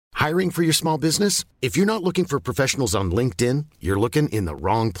Hiring for your small business? If you're not looking for professionals on LinkedIn, you're looking in the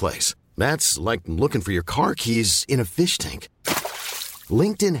wrong place. That's like looking for your car keys in a fish tank.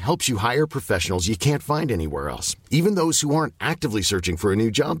 LinkedIn helps you hire professionals you can't find anywhere else, even those who aren't actively searching for a new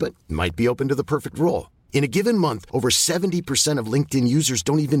job but might be open to the perfect role. In a given month, over 70% of LinkedIn users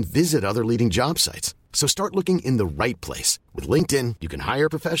don't even visit other leading job sites. So start looking in the right place. With LinkedIn, you can hire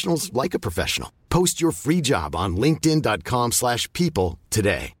professionals like a professional. Post your free job on linkedin.com/people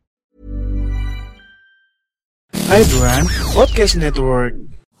today. Hydran Podcast Network.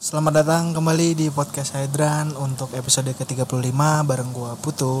 Selamat datang kembali di Podcast Hydran untuk episode ke-35 bareng gua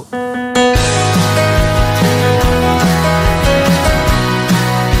Putu.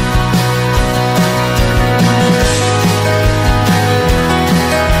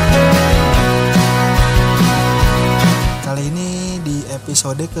 Kali ini di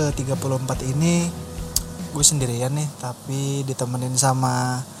episode ke-34 ini gue sendirian nih, tapi ditemenin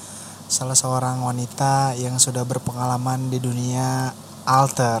sama salah seorang wanita yang sudah berpengalaman di dunia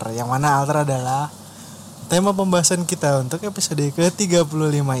alter, yang mana alter adalah tema pembahasan kita untuk episode ke-35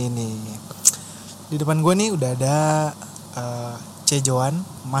 ini. Di depan gue nih udah ada C. Joan,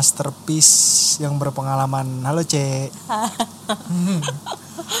 masterpiece yang berpengalaman. Halo C.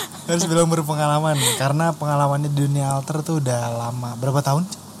 Harus bilang berpengalaman karena pengalamannya di dunia alter tuh udah lama. Berapa tahun?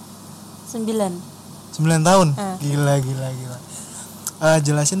 9 tahun? Gila.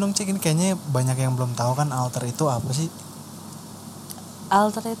 Jelasin dong Cik, ini kayaknya banyak yang belum tahu kan alter itu apa sih?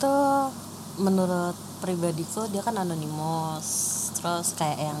 Alter itu menurut pribadiku dia kan anonymous, terus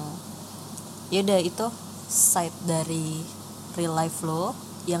kayak yang yaudah itu side dari real life lo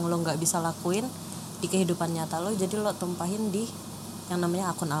yang lo nggak bisa lakuin di kehidupan nyata lo, jadi lo tumpahin di yang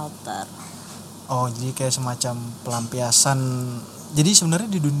namanya akun alter. Oh, jadi kayak semacam pelampiasan. Jadi sebenarnya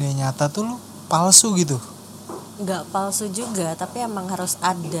di dunia nyata tuh lo palsu gitu? Nggak palsu juga, tapi emang harus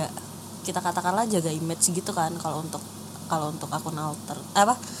ada, kita katakanlah jaga image gitu kan. Kalau untuk akun alter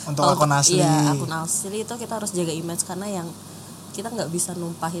untuk akun asli. Iya, akun asli itu kita harus jaga image karena yang kita nggak bisa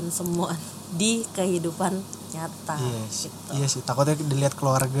numpahin semua di kehidupan nyata. Yes. Gitu. Iya sih, takutnya dilihat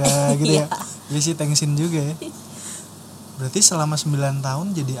keluarga gitu ya. Iya sih, tensin juga ya. Berarti selama 9 tahun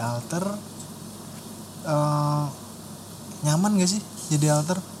jadi alter, nyaman gak sih jadi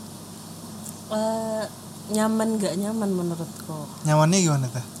alter? Nyaman gak nyaman menurutku. Nyamannya gimana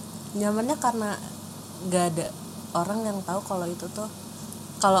tuh? Nyamannya karena gak ada orang yang tahu kalau itu tuh,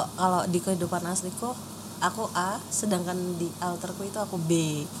 kalau di kehidupan asliku aku A, sedangkan di alterku itu aku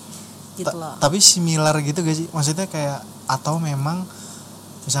B gitu loh. Tapi similar gitu gak sih? Maksudnya kayak, atau memang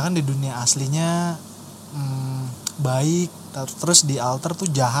misalkan di dunia aslinya baik, terus di alter tuh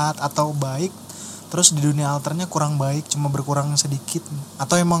jahat, atau baik terus di dunia alternya kurang baik, cuma berkurang sedikit,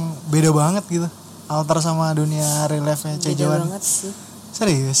 atau emang beda banget gitu alter sama dunia real life-nya C. Joan? Beda banget sih.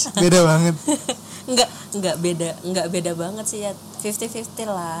 Serius? Beda banget? Enggak beda banget sih ya, 50-50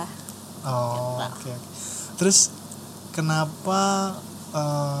 lah. Oh, oke. Terus kenapa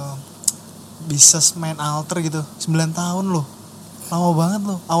bisa main alter gitu? 9 tahun loh. Lama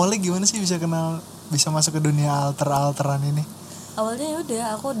banget loh. Awalnya gimana sih bisa masuk ke dunia alter-alteran ini? Awalnya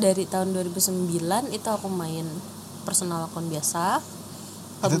udah aku dari tahun 2009 itu aku main personal akun biasa.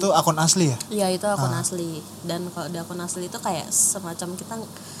 Itu tuh akun asli ya? Iya, itu akun asli. Dan kalau di akun asli itu kayak semacam kita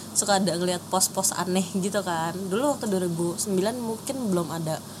suka ada ngeliat pos-pos aneh gitu kan. Dulu waktu 2009 mungkin belum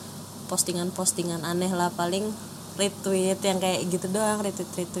ada postingan-postingan aneh lah, paling retweet yang kayak gitu doang,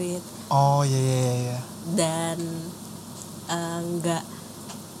 retweet. Oh iya. Dan nggak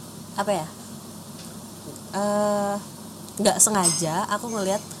nggak sengaja aku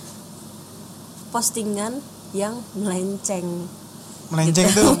ngeliat postingan yang melenceng gitu.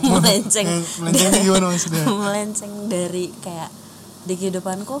 tuh melenceng gimana maksudnya? Melenceng dari kayak di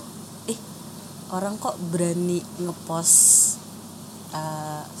kehidupanku, orang kok berani ngepost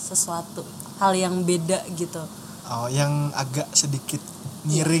sesuatu hal yang beda gitu. Oh, yang agak sedikit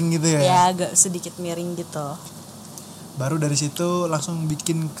miring gitu ya? Ya, agak sedikit miring gitu. Baru dari situ langsung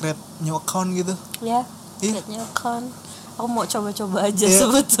bikin create new account gitu? Ya, create new account. Aku mau coba-coba aja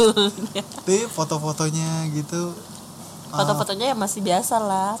sebetulnya. Tapi foto-fotonya gitu? Foto-fotonya ya masih biasa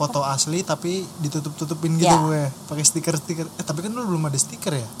lah. Foto asli tapi ditutup-tutupin gitu gue. Pakai stiker. Tapi kan lu belum ada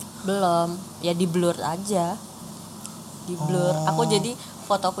stiker ya? Belum. Ya di blur aja. Di blur. Aku jadi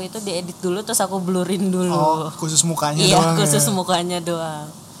fotoku itu diedit dulu terus aku blurin dulu. Oh, khusus mukanya doang. Iya, khusus mukanya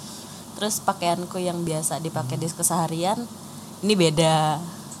doang. Terus pakaianku yang biasa dipakai di keseharian ini beda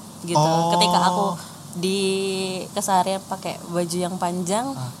gitu. Ketika aku di keseharian pakai baju yang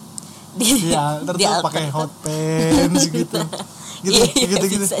panjang, dia pakai hot pants gitu. Gitu.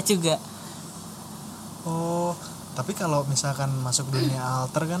 Bisa juga. Oh, Tapi kalau misalkan masuk dunia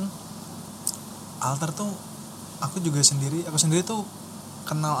alter kan, alter tuh aku sendiri tuh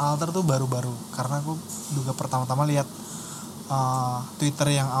kenal alter tuh baru-baru, karena aku juga pertama-tama lihat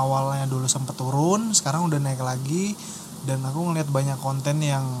Twitter yang awalnya dulu sempet turun, sekarang udah naik lagi, dan aku ngeliat banyak konten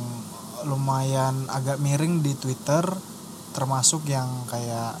yang lumayan agak miring di Twitter, termasuk yang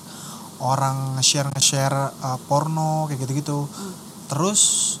kayak orang nge-share porno kayak gitu-gitu. Terus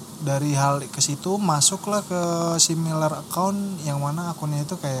dari hal ke situ masuklah ke similar account yang mana akunnya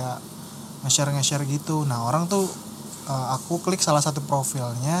itu kayak nge-share gitu. Nah, orang tuh aku klik salah satu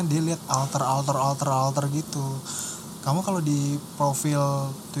profilnya, dia lihat alter gitu. Kamu kalau di profil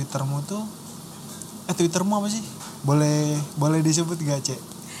Twittermu tuh Twittermu apa sih? Boleh disebut gak, Cek?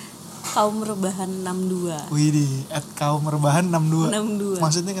 Kaum Rebahan 62. Widih, @kaum rebahan 62. 62.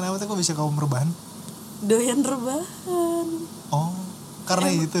 Maksudnya kenapa tuh kok bisa kaum rebahan? Doyan rebahan. Oh,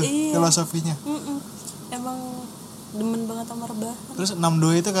 karena itu iya. filosofinya. Emang demen banget sama rebahan. Terus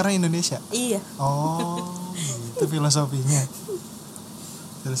 62 itu karena Indonesia? Iya. Oh, itu filosofinya.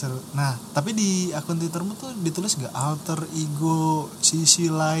 Seru-seru. Nah, tapi di akun Twittermu tuh ditulis gak alter ego, sisi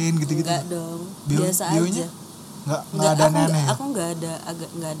lain gitu-gitu? Enggak dong. Biasa bionya? aja. Enggak ada aneh-aneh. Aku enggak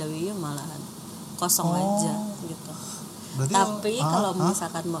ada bio malahan. Kosong aja gitu. Berarti tapi kalau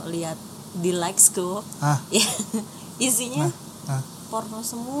misalkan mau lihat di likesku, ya isinya porno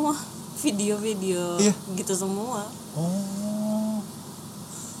semua, video-video gitu semua. Oh.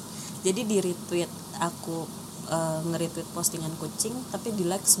 Jadi di retweet aku nge-retweet postingan kucing, tapi di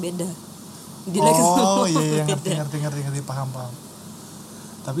likes beda. Di likes iya ngerti paham.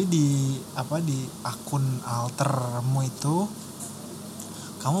 Tapi di akun altermu itu,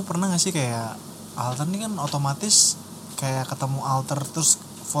 kamu pernah gak sih kayak alter ini kan otomatis kayak ketemu alter terus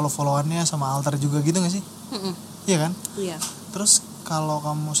follow-followannya sama alter juga gitu gak sih? Iya kan? Iya. Terus kalau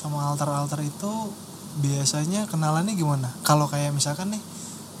kamu sama alter itu biasanya kenalannya gimana? Kalau kayak misalkan nih,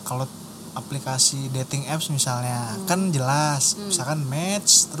 kalau aplikasi dating apps misalnya kan jelas, misalkan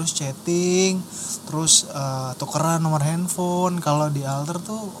match, terus chatting, terus tukeran nomor handphone. Kalau di alter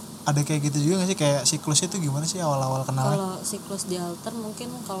tuh ada kayak gitu juga gak sih? Kayak siklusnya tuh gimana sih awal-awal kenalan? Kalau siklus di alter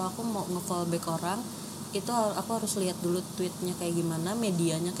mungkin kalau aku mau nge-follow back orang, itu aku harus lihat dulu tweetnya kayak gimana,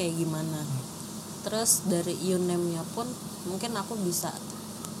 medianya kayak gimana. Terus dari username-nya pun mungkin aku bisa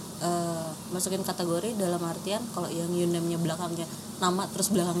masukin kategori, dalam artian kalau yang username-nya belakangnya nama terus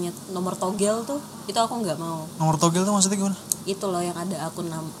belakangnya nomor togel tuh, itu aku nggak mau. Nomor togel tuh maksudnya gimana? Itu loh yang ada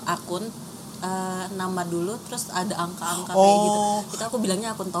akun nama dulu terus ada angka-angka kayak gitu. Itu aku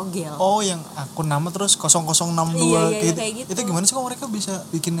bilangnya akun togel. Oh, yang akun nama terus 0062 iya, kayak gitu. Itu gimana sih kok mereka bisa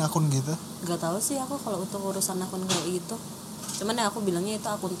bikin akun gitu? Gak tahu sih aku kalau untuk urusan akun kayak gitu. Cuman ya aku bilangnya itu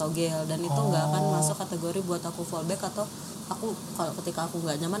akun togel, dan itu nggak akan masuk kategori buat aku fallback, atau aku kalau ketika aku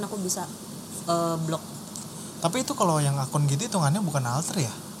nggak nyaman aku bisa blok. Tapi itu kalau yang akun gitu hitungannya bukan alter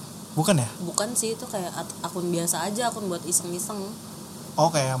ya? Bukan ya? Bukan sih, itu kayak akun biasa aja, akun buat iseng-iseng. Oh,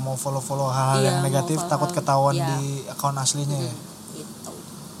 kayak mau follow hal yang negatif, takut ketahuan di akun aslinya ya? Gitu.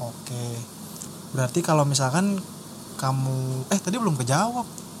 Oke. Berarti kalau misalkan kamu tadi belum kejawab.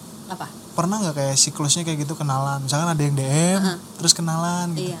 Apa? Pernah nggak kayak siklusnya kayak gitu kenalan? Misalkan ada yang DM terus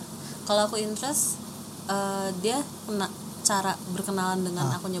kenalan gitu. Iya. Kalau aku interest dia cara berkenalan dengan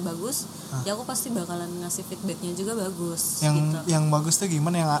akunnya bagus, ya aku pasti bakalan ngasih feedbacknya juga bagus. Yang bagus tuh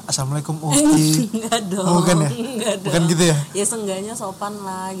gimana? Yang assalamualaikum Uhti? Enggak dong. Bukan ya? Enggak dong. Bukan gitu ya? Ya seenggaknya sopan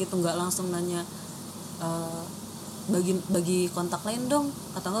lah gitu, nggak langsung nanya bagi kontak lain dong,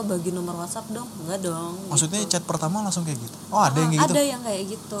 atau enggak bagi nomor WhatsApp dong, enggak dong. Maksudnya gitu. chat pertama langsung kayak gitu? Oh, ada yang kayak gitu? Ada yang kayak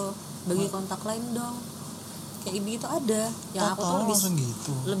gitu, bagi kontak lain dong, kayak gitu ada. Yang aku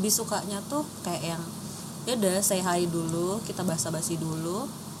tuh lebih sukanya tuh kayak yang ya udah say hi dulu, kita basa-basi dulu,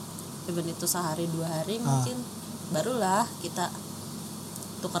 even itu sehari 2 hari mungkin, barulah kita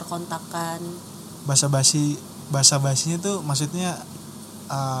tukar kontakan. Basa-basinya tuh maksudnya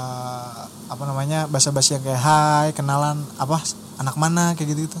basa-basi yang kayak hai, kenalan, anak mana,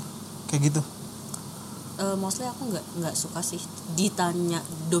 kayak gitu. Mostly aku nggak suka sih ditanya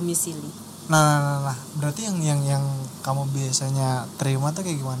domisili. Nah, berarti yang kamu biasanya terima tuh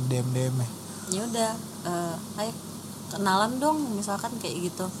kayak gimana? DM ya? Ya udah, ayo kenalan dong, misalkan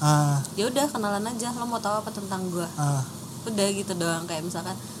kayak gitu. Ya udah kenalan aja, lo mau tahu apa tentang gue? Udah gitu doang, kayak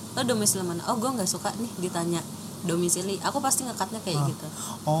misalkan lo domisili mana? Oh, gue nggak suka nih ditanya domisili, aku pasti ngekatnya kayak gitu.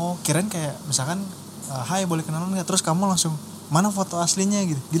 Oh, kirain kayak misalkan hai, boleh kenalan nggak? Terus kamu langsung mana foto aslinya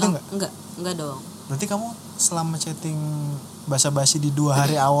gitu nggak? Enggak dong. Berarti kamu selama chatting basa-basi di 2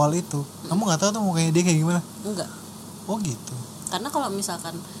 hari awal itu, kamu nggak tahu tuh mukanya dia kayak gimana? Enggak. Oh gitu. Karena kalau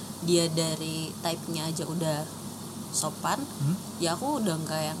misalkan dia dari type-nya aja udah sopan, ya aku udah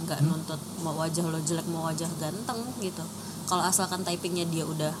nggak nuntut mau wajah lo jelek mau wajah ganteng gitu. Kalau asalkan typingnya dia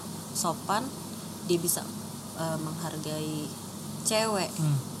udah sopan, dia bisa menghargai cewek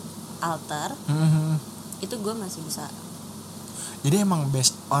alter, itu gue masih bisa. Jadi emang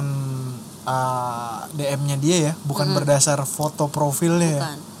based on DM-nya dia ya, bukan berdasar foto profilnya.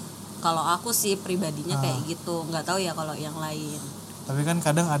 Bukan. Kalau aku sih pribadinya kayak gitu, nggak tahu ya kalau yang lain. Tapi kan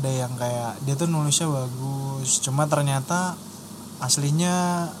kadang ada yang kayak dia tuh nulisnya bagus, cuma ternyata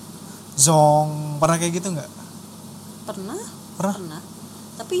aslinya zong. Pernah kayak gitu nggak? Pernah.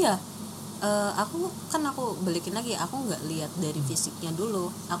 Tapi ya aku balikin lagi, aku nggak lihat dari fisiknya dulu.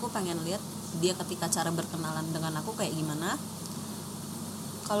 Aku pengen lihat dia ketika cara berkenalan dengan aku kayak gimana.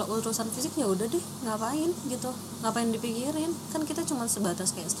 Kalau urusan fisik ya udah deh, ngapain dipikirin, kan kita cuma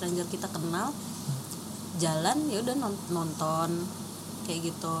sebatas kayak stranger kita kenal, jalan ya udah nonton kayak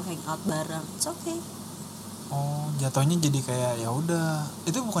gitu, hangout bareng, it's okay. Oh, jatuhnya jadi kayak ya udah,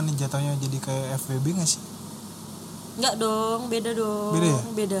 itu bukannya jatuhnya jadi kayak FWB nggak sih? Enggak dong, beda dong. Beda ya?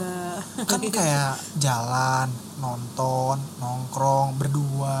 Beda. Kan kayak jalan, nonton, nongkrong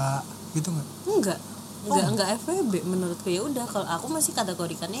berdua gitu nggak? Enggak FWB menurutku. Ya udah, kalau aku masih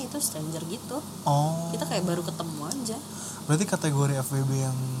kategorikannya itu stranger gitu. Oh. Kita kayak baru ketemu aja. Berarti kategori FWB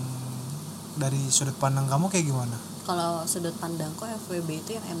yang dari sudut pandang kamu kayak gimana? Kalau sudut pandangku FWB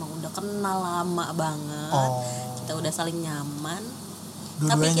itu yang emang udah kenal lama banget. Kita udah saling nyaman.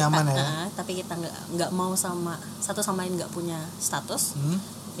 Dua-duanya nyaman ya. Tapi kita nggak mau sama satu sama lain, nggak punya status.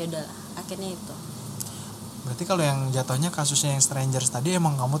 Ya udah, akhirnya itu. Berarti kalau yang jatuhnya kasusnya yang strangers tadi,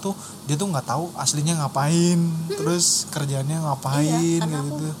 emang kamu tuh dia tuh nggak tahu aslinya ngapain, terus kerjaannya ngapain, karena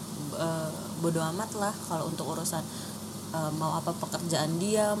gitu. Bodo amat lah kalau untuk urusan mau apa pekerjaan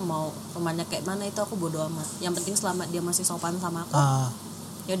dia, mau temannya kayak mana, itu aku bodo amat. Yang penting selama dia masih sopan sama aku,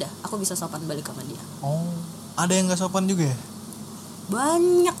 ya udah aku bisa sopan balik sama dia. Oh, ada yang nggak sopan juga ya?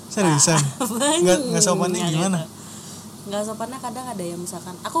 Banyak. Seriusan? Nggak sopannya gimana? Gitu. Nggak sopannya kadang ada yang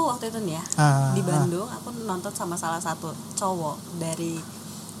misalkan aku waktu itu nih ya di Bandung, aku nonton sama salah satu cowok dari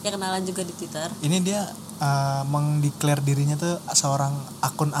yang kenalan juga di Twitter. Ini dia mengdeklar dirinya tuh seorang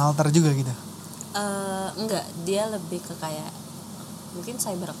akun alter juga gitu? Enggak, dia lebih ke kayak mungkin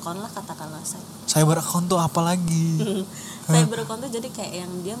cybercon lah, katakanlah. Cybercon tuh apa lagi? Cybercon tuh jadi kayak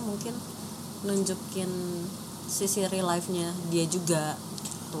yang dia mungkin nunjukin sisi real life-nya dia juga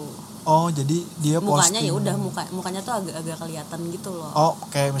tuh. Oh, jadi dia mukanya posting. Ya udah, mukanya tuh agak kelihatan gitu loh. Oh,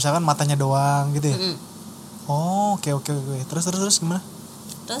 kayak misalkan matanya doang gitu ya? Oh, oke. Terus gimana?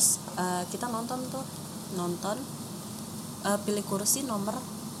 Terus kita nonton pilih kursi nomor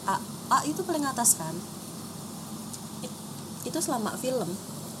A itu paling atas kan. Itu selama film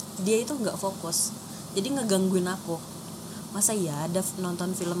dia itu nggak fokus, jadi ngegangguin aku. Masa ya ada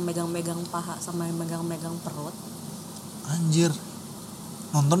nonton film megang-megang paha sama megang-megang perut? Anjir,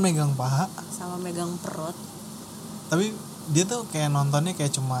 nonton megang paha sama megang perut. Tapi dia tuh kayak nontonnya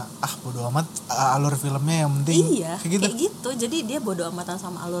kayak cuma bodo amat alur filmnya yang penting. Iya, kayak gitu. Jadi dia bodo amatan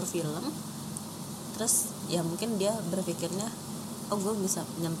sama alur film. Terus ya mungkin dia berpikirnya, oh gue bisa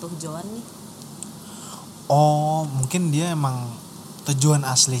nyentuh Joan nih. Oh, mungkin dia emang tujuan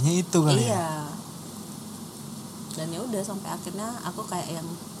aslinya itu kali ya. Iya. Dan ya udah sampai akhirnya aku kayak yang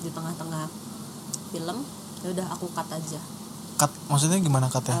di tengah-tengah film, ya udah aku cut aja. Cut maksudnya gimana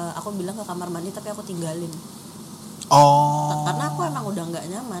cutnya? Aku bilang ke kamar mandi tapi aku tinggalin. Oh. Karena aku emang udah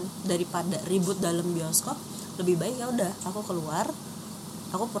nggak nyaman, daripada ribut dalam bioskop, lebih baik ya udah aku keluar,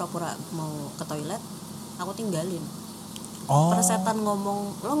 aku pura-pura mau ke toilet, aku tinggalin. Persetan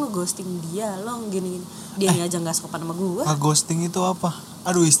ngomong lo ngeghosting dia, lo gini dia aja nggak sopan sama gue. Ngeghosting itu apa?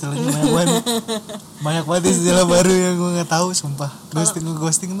 Aduh, istilahnya banyak banget istilah baru yang gue nggak tahu, sumpah.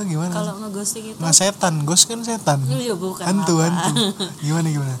 Ngeghosting itu gimana? Kalau ngeghosting itu setan, ghost kan setan. Iya, bukan hantu. Gimana?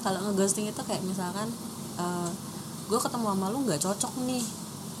 Kalau ngeghosting itu kayak misalkan gue ketemu sama lu nggak cocok nih,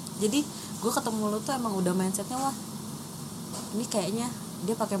 jadi gue ketemu lu tuh emang udah mindsetnya wah ini kayaknya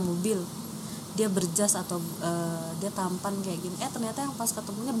dia pakai mobil, dia berjas atau dia tampan kayak gini, ternyata yang pas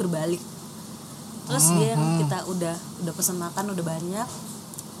ketemunya berbalik. Terus dia yang kita udah pesen makan udah banyak,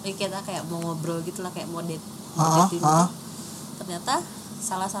 kita kayak mau ngobrol gitu lah, kayak mau date gitu. Ternyata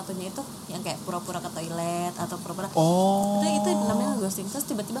salah satunya itu yang kayak pura-pura ke toilet atau pura-pura itu namanya ghosting. Terus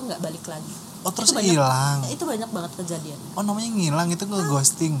tiba-tiba nggak balik lagi. Terus hilang. Itu banyak banget kejadian. Namanya ngilang itu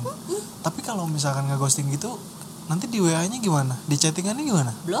ngeghosting. Tapi kalau misalkan ngeghosting gitu, nanti di WA-nya gimana? Di chattingannya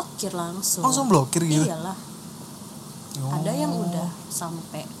gimana? Blokir langsung. Langsung blokir gitu? Iyalah. Ada yang udah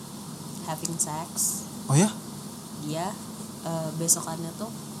sampai having sex. Oh ya? Dia besokannya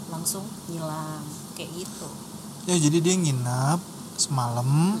tuh langsung ngilang kayak gitu. Ya jadi dia nginap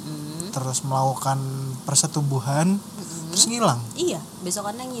semalam, terus melakukan persetubuhan, terus ngilang. Iya,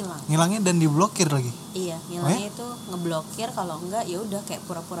 besokannya ngilang. Ngilangnya dan diblokir lagi. Iya, ngilangnya itu ngeblokir, kalau enggak ya udah kayak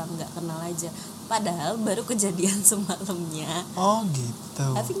pura-pura enggak kenal aja. Padahal baru kejadian semalamnya. Oh gitu.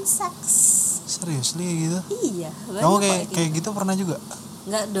 Having sex. Serius nih gitu? Iya. Kamu banyak kayak gitu pernah juga?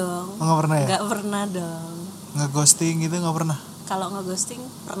 Enggak dong. Oh, nggak pernah ya? Enggak pernah dong. Nge-ghosting gitu nggak pernah? Kalau nge-ghosting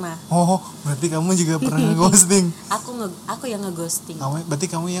pernah. Oh, berarti kamu juga pernah nge-ghosting. Aku yang nge-ghosting. Berarti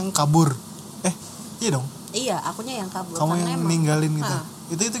kamu yang kabur. Iya dong. Iya, akunya yang kabur. Kamu karena yang emang, ninggalin gitu.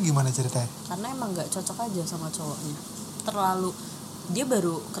 Itu gimana ceritanya? Karena emang nggak cocok aja sama cowoknya. Terlalu, dia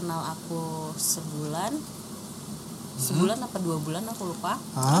baru kenal aku sebulan apa 2 bulan aku lupa.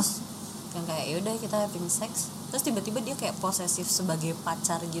 Terus yang kayak yaudah kita having sex. Terus tiba-tiba dia kayak posesif sebagai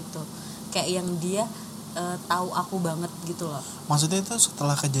pacar gitu. Kayak yang dia tahu aku banget gitu loh. Maksudnya itu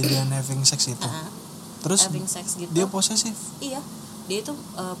setelah kejadian having sex itu. Terus having sex gitu. Dia posesif. Iya. Dia itu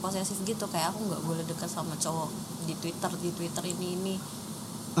posesif gitu, kayak aku nggak boleh dekat sama cowok di Twitter ini.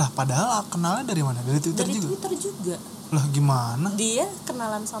 Lah padahal kenalnya dari mana? Dari Twitter dari juga. Dari Twitter juga. Lah gimana? Dia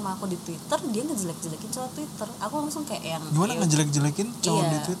kenalan sama aku di Twitter, dia ngejelek-jelekin cowok Twitter. Aku langsung kayak yang gimana ngejelek-jelekin cowok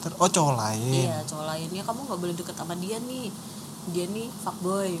di Twitter? Oh, cowok lain. Iya, cowok lain. Ya kamu nggak boleh dekat sama dia nih. Dia nih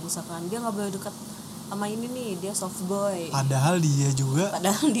fuckboy misalkan. Dia nggak boleh dekat sama ini nih, dia soft boy. Padahal dia juga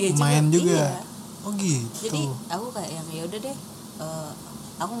main juga. Iya. Oh gitu. Jadi aku kayak yang ya udah deh,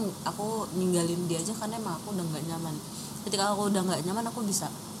 aku ninggalin dia aja karena emang aku udah nggak nyaman. Ketika aku udah nggak nyaman, aku bisa.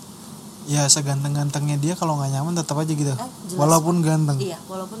 Ya seganteng-gantengnya dia kalau nggak nyaman tetap aja gitu. Jelas. Walaupun ganteng. Iya,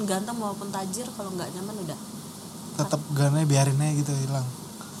 walaupun ganteng maupun tajir, kalau nggak nyaman udah. Tetap gananya biarin aja gitu hilang.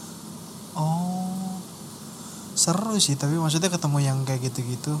 Oh, seru sih. Tapi maksudnya ketemu yang kayak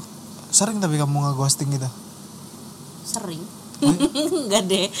gitu-gitu. Sering tapi kamu nge-ghosting gitu? Sering. Enggak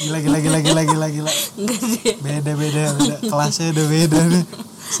deh. Gila. Enggak deh. Beda. Kelasnya udah beda nih.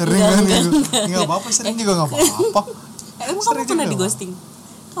 Sering kan gitu. Enggak apa-apa, sering juga enggak apa-apa. Emang kamu pernah di ghosting?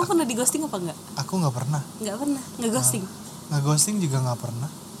 Kamu pernah di ghosting apa enggak? Aku enggak pernah. Enggak pernah. Nge-ghosting. Nge-ghosting juga enggak pernah.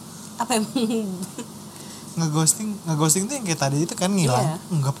 Apa emang? Nge-ghosting tuh yang kayak tadi itu kan ngilang. Iya.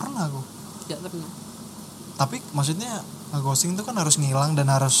 Enggak pernah aku. Enggak pernah. Tapi maksudnya nge-ghosting tuh kan harus ngilang dan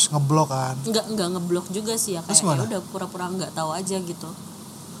harus ngeblok kan? Enggak ngeblok juga sih ya, kayak ya udah pura-pura enggak tahu aja gitu.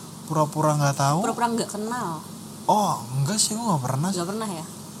 Pura-pura enggak tahu? Pura-pura enggak kenal. Oh, enggak sih, aku enggak pernah. Enggak pernah ya?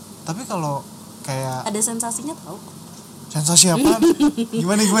 Tapi kalau kayak ada sensasinya tahu. Sensasi apa?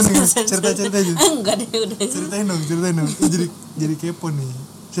 Gimana? Cerita aja. Enggak deh, udah. Ceritain dong. Jadi kepo nih.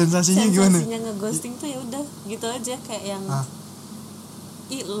 Sensasinya gimana? Sensasinya nge-ghosting tuh ya udah gitu aja, kayak yang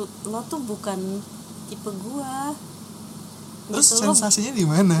ih lo tuh bukan tipe gua. Terus gitu, sensasinya di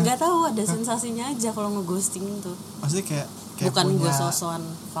mana? Enggak tahu, ada sensasinya aja kalau nge-ghosting itu. Maksudnya kayak bukan punya... gue sosokan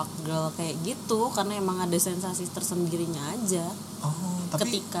fuck girl kayak gitu, karena emang ada sensasi tersendirinya aja. Oh,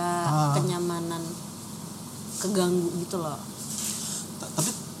 tapi ketika kenyamanan keganggu gitu loh.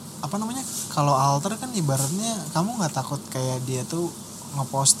 Tapi apa namanya? Kalau alter kan ibaratnya kamu nggak takut kayak dia tuh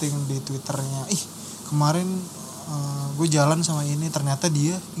ngeposting di Twitternya, ih kemarin gue jalan sama ini ternyata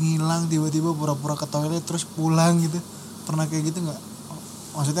dia ngilang tiba-tiba pura-pura ke toilet terus pulang gitu. Pernah kayak gitu nggak?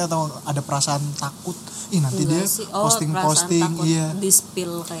 Maksudnya atau ada perasaan takut? Ih nanti enggak dia sih. posting iya. Di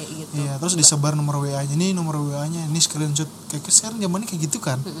spill kayak gitu. Iya, terus disebar nomor WA-nya. Nih nomor WA-nya, ini screenshot. Kayak sekarang zamannya kayak gitu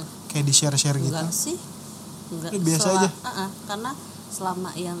kan? Kayak di-share gitu. Enggak sih. Enggak. Biasa aja. Karena selama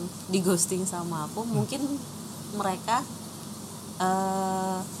yang di ghosting sama aku, mungkin mereka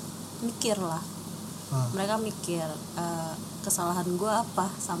mikir lah. Mereka mikir kesalahan gue apa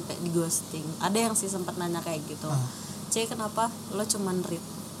sampai di ghosting. Ada yang sih sempat nanya kayak gitu. Cek, kenapa lo cuman read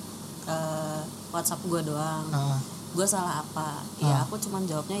WhatsApp gue doang? Gue salah apa? Ya aku cuman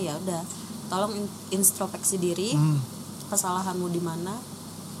jawabnya ya udah, tolong introspeksi diri, kesalahanmu di mana,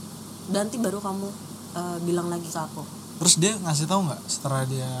 nanti baru kamu bilang lagi ke aku. Terus dia ngasih tahu nggak setelah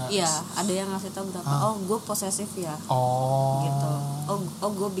dia? Iya, ada yang ngasih tahu berapa. Oh, gue posesif ya. Oh. Gitu.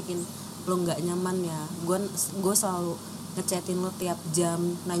 Oh, gue bikin lo nggak nyaman ya. Gue selalu ngechatin lo tiap jam,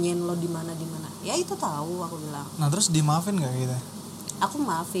 nanyain lo di mana. Ya itu tahu, aku bilang. Nah terus dimaafin nggak gitu? Aku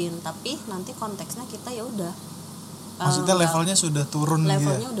maafin, tapi nanti konteksnya kita ya udah. Maksudnya levelnya sudah turun gitu.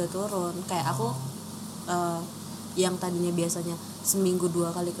 Levelnya udah turun. Kayak aku yang tadinya biasanya seminggu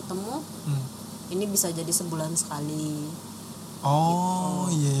 2 kali ketemu, ini bisa jadi sebulan sekali. Oh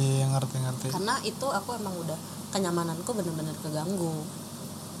gitu. Iya, ngerti. Karena itu aku emang udah kenyamananku benar-benar keganggu.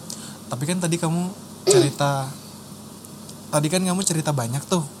 Tapi kan tadi kamu cerita banyak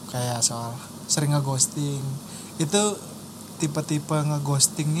tuh kayak soal sering ngeghosting. Itu tipe-tipe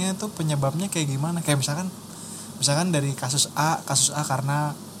ngeghostingnya tuh penyebabnya kayak gimana? Kayak misalkan dari kasus A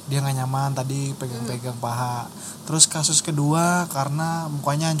karena dia nggak nyaman tadi pegang-pegang paha. Terus kasus kedua karena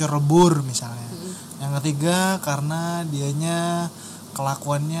mukanya hancur lebur misalnya. Yang ketiga karena dianya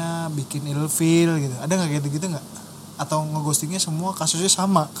kelakuannya bikin ilfeel gitu. Ada nggak kayak gitu nggak? Atau ngeghostingnya semua kasusnya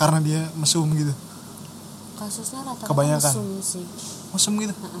sama karena dia mesum gitu? Kasusnya rata-rata Kebanyakan. mesum sih. Mesum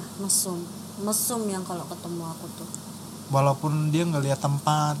gitu. Mesum yang kalau ketemu aku tuh. Walaupun dia nggak lihat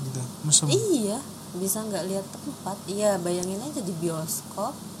tempat gitu, mesum. Iya, bisa nggak lihat tempat. Iya, bayangin aja di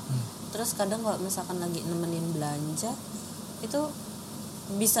bioskop. Terus kadang kalau misalkan lagi nemenin belanja, itu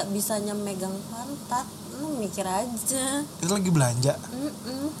bisa-bisanya megang pantat. Mikir aja. Itu lagi belanja.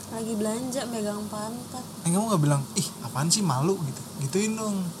 Lagi belanja megang pantat. Kamu nggak bilang, ih apaan sih, malu gitu, gituin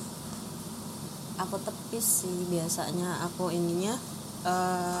dong. Aku tepis sih biasanya, aku ininya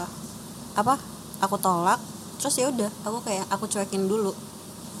aku tolak. Terus ya udah, aku cuekin dulu.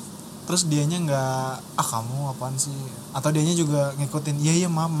 Terus dianya nggak, kamu apaan sih? Atau dianya juga ngikutin, iya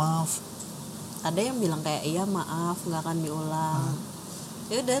maaf. Ada yang bilang kayak iya maaf, nggak akan diulang.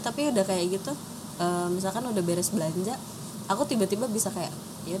 Ya udah, tapi udah kayak gitu. Misalkan udah beres belanja, aku tiba-tiba bisa kayak,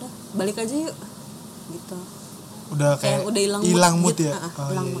 ya udah balik aja yuk, gitu. Udah kayak udah hilang mood gitu. ya.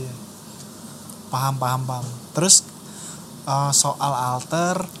 Hilang Iya, mood. iya. Paham. Terus soal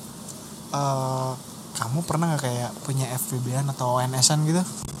alter, kamu pernah nggak kayak punya FWB-an atau ONS-an gitu?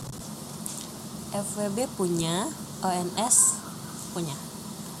 FWB punya, ONS punya.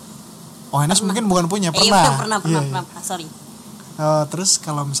 ONS mungkin bukan punya, Pernah. Iya. Sorry. Terus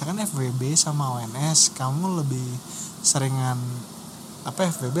kalau misalkan FWB sama ONS, kamu lebih seringan apa,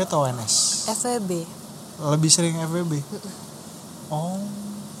 FWB atau ONS? FWB. Lebih sering FWB. Oh.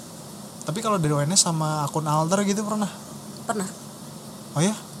 Tapi kalau dari ONS sama akun alter gitu pernah? Pernah. Oh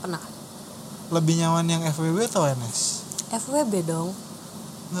ya? Pernah. Lebih nyaman yang FWB atau ONS? FWB dong.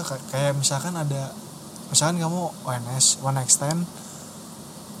 Nggak, kayak misalkan kamu ONS, one night stand,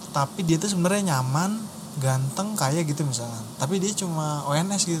 tapi dia tuh sebenarnya nyaman, ganteng, kaya gitu misalkan, tapi dia cuma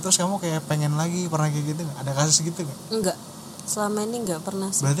ONS gitu, terus kamu kayak pengen lagi, pernah kayak gitu nggak? Ada kasus gitu nggak? Enggak, selama ini enggak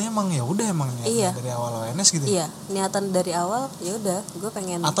pernah sih. Berarti emang niatnya Iya. dari awal ONS gitu? Iya, niatan dari awal ya udah, gue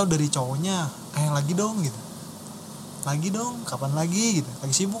pengen. Atau dari cowoknya, lagi dong gitu, lagi dong, kapan lagi gitu,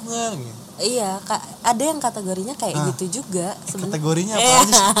 lagi sibuk nggak gitu? Iya, ada yang kategorinya kayak gitu juga. Kategorinya apa aja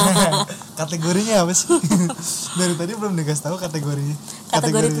sih? Kategorinya apa sih? Dari tadi belum dikasih tahu kategorinya.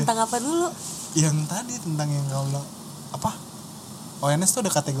 Kategori tentang apa dulu? Yang tadi tentang yang kau bilang apa? ONS tuh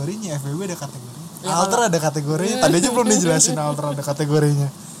ada kategorinya, FWB ada kategorinya, Ya, alter ada kategorinya. Tadi aja belum dijelasin alter ada kategorinya.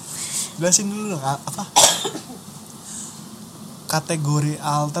 Jelasin dulu dong, apa? Kategori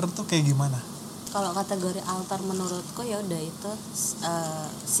alter tuh kayak gimana? Kalau kategori alter menurutku ya udah itu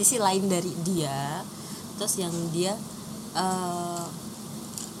sisi lain dari dia, terus yang dia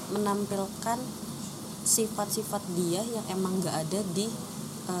menampilkan sifat-sifat dia yang emang nggak ada di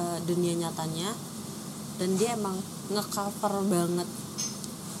dunia nyatanya, dan dia emang ngecover banget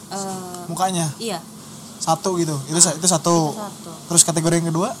Mukanya? Iya. Satu gitu. Itu satu. Itu satu. Terus kategori yang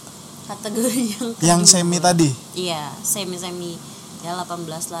kedua? Kategori yang kedua. Yang semi tadi? Iya, semi ya 18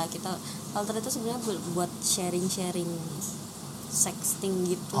 lah. Kita alter itu sebenarnya buat sharing sexting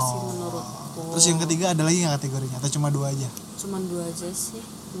gitu sih menurutku. Terus yang ketiga ada lagi nggak kategorinya atau cuma 2 aja? Cuma 2 aja sih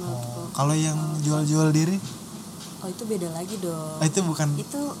menurutku. Kalau yang jual-jual diri? Oh, itu beda lagi dong. Itu bukan?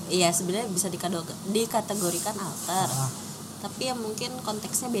 Itu iya sebenarnya bisa dikategorikan alter. Tapi ya mungkin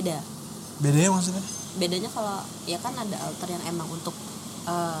konteksnya beda. Bedanya maksudnya? Bedanya kalau ya kan ada alter yang emang untuk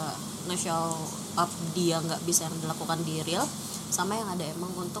nge-show up dia nggak bisa yang dilakukan di real, sama yang ada emang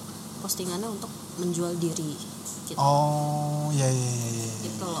untuk postingannya untuk menjual diri gitu. Oh, iya.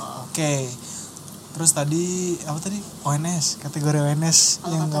 Gitu loh. Oke. Terus tadi apa tadi? ONS, kategori ONS.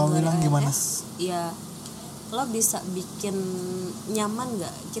 Kalau yang kamu bilang ONS, gimana? ya lo bisa bikin nyaman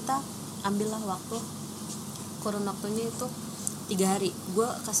nggak? Kita ambillah waktu, kurun waktunya itu 3 hari. Gue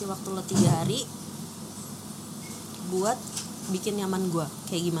kasih waktu lo 3 hari buat bikin nyaman gue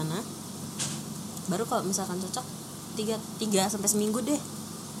kayak gimana. Baru kalau misalkan cocok 3 sampai seminggu deh.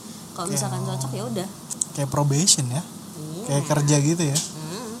 Kalau misalkan cocok ya udah. Kayak probation ya? Kayak kerja gitu ya?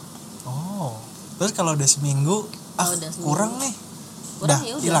 Oh. Terus kalau udah seminggu, kurang nih. Kurang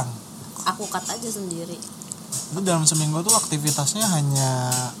ya udah. Hilang. Aku cut aja sendiri. Itu dalam seminggu tuh aktivitasnya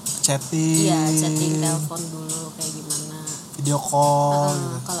hanya chatting. Iya, chatting, telepon dulu kayak gimana. Video call.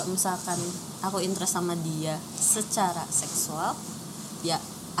 Gitu. Kalau misalkan aku interest sama dia secara seksual, ya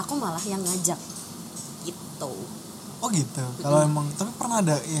aku malah yang ngajak gitu. Oh gitu. Kalau emang, tapi pernah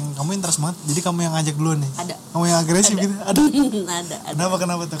ada yang kamu interest banget, jadi kamu yang ngajak dulu nih? Ada. Kamu yang agresif gitu? Ada. Ada.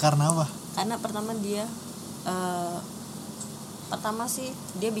 Kenapa tuh? Karena apa? Karena pertama dia pertama sih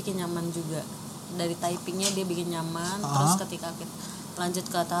dia bikin nyaman juga. Dari typingnya dia bikin nyaman. Terus lanjut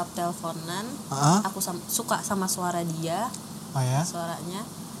ke tahap teleponan. Aku suka sama suara dia. Oh ya. Suaranya.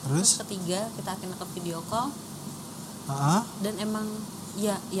 Terus ketiga kita akhirnya ke video call. Dan emang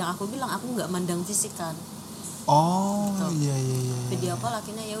ya yang aku bilang aku nggak mandang fisik kan. Oh gitu. Iya. Video call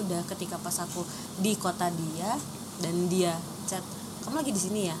akhirnya ya udah ketika pas aku di kota dia dan dia chat, kamu lagi di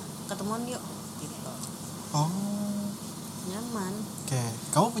sini ya, ketemuan yuk gitu. Oh Nyaman. Oke.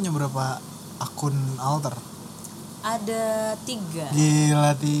 Kamu punya berapa akun alter? Ada 3.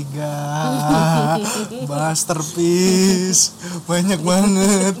 Gila 3. Masterpiece. Banyak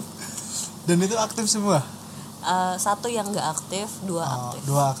banget. Dan itu aktif semua? 1 yang nggak aktif, 2 aktif.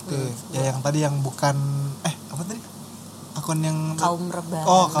 2 aktif. Ya yang tadi yang bukan apa tadi? Akun yang Kaum Rebahan.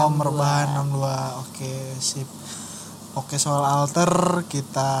 Oh, Kaum Rebahan 62. Oke, sip. Oke, soal alter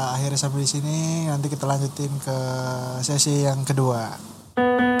kita akhiri sampai di sini. Nanti kita lanjutin ke sesi yang kedua.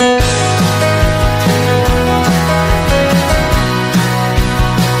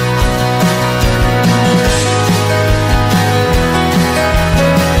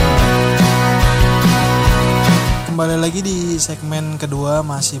 Kembali lagi di segmen kedua,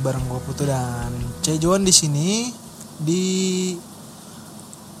 masih bareng gue Putu dan Cejuan di sini. Di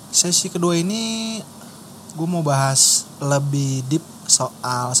sesi kedua ini gue mau bahas lebih deep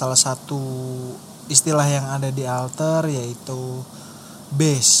soal salah satu istilah yang ada di alter, yaitu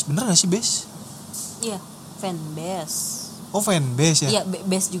base. Bener gak sih base? Iya, fanbase. Oh, fanbase ya? Iya,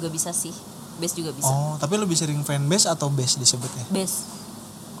 base juga bisa sih. Base juga bisa. Oh, tapi lebih sering fanbase atau base disebutnya? Base.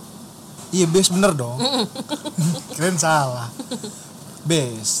 Iya, base bener dong. Keren salah.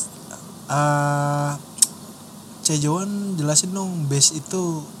 Base. Cejuan jelasin dong, base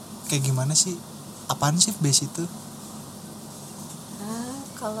itu kayak gimana sih? Apaan sih base itu?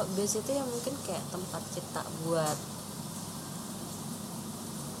 Kalau base itu ya mungkin kayak tempat kita buat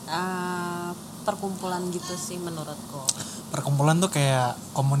perkumpulan gitu sih menurutku. Perkumpulan tuh kayak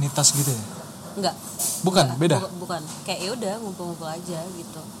komunitas gitu ya? Enggak. Bukan, beda. Bukan. Kayak ya udah ngumpul-ngumpul aja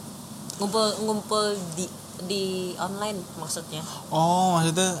gitu. Ngumpul di online maksudnya. Oh,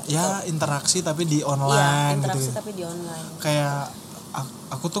 maksudnya ya interaksi tapi di online. Iya, interaksi gitu. tapi di online. Kayak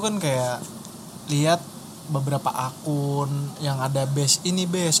aku tuh kan kayak lihat beberapa akun yang ada base ini,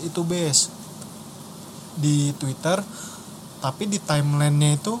 base itu, base di Twitter, tapi di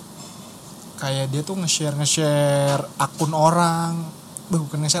timelinenya itu kayak dia tuh nge-share akun orang.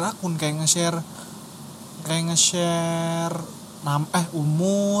 Bukan nge-share akun, kayak nge-share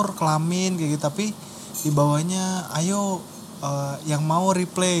umur, kelamin kayak gitu, tapi di bawahnya ayo yang mau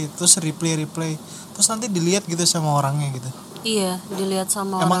replay, terus replay terus nanti dilihat gitu sama orangnya gitu. Iya, dilihat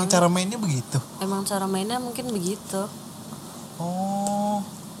sama Emang orangnya. cara mainnya begitu? Emang cara mainnya mungkin begitu. Oh,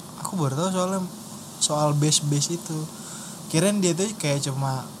 aku baru tahu soal base itu. Kirain dia tuh kayak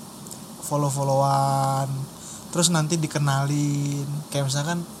cuma follow-followan, terus nanti dikenalin. Kayak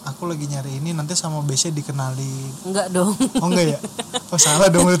misalkan aku lagi nyari ini, nanti sama base-nya dikenalin. Enggak dong. Oh enggak ya? Oh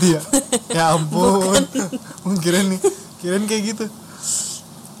salah dong berarti ya? Ya ampun. Kirain kayak gitu.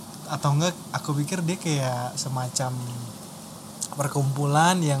 Atau enggak, aku pikir dia kayak semacam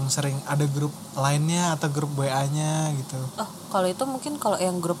perkumpulan yang sering ada grup lainnya atau grup WA-nya gitu. Oh, kalau itu mungkin kalau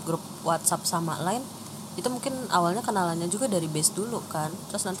yang grup-grup WhatsApp sama Line itu mungkin awalnya kenalannya juga dari base dulu kan.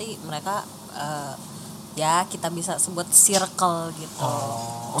 Terus nanti mereka ya kita bisa sebut circle gitu.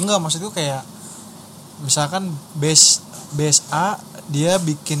 Oh, enggak, maksudku kayak misalkan base A dia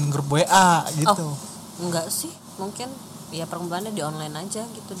bikin grup WA gitu. Oh, enggak sih. Mungkin ya perkumpulannya di online aja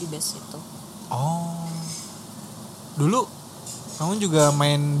gitu di base itu. Oh. Dulu kamu juga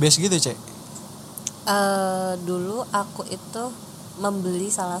main base gitu, Cek? Dulu aku itu membeli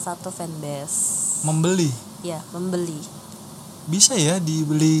salah satu fanbase. Membeli? Ya, membeli. Bisa ya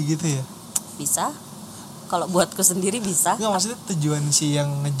dibeli gitu ya? Bisa. Kalau buatku sendiri bisa. Enggak, maksudnya tujuan si yang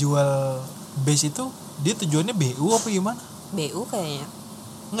ngejual base itu dia tujuannya BU apa gimana? BU kayaknya.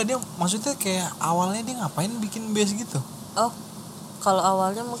 Enggak, dia maksudnya kayak awalnya dia ngapain bikin base gitu? Oh, kalau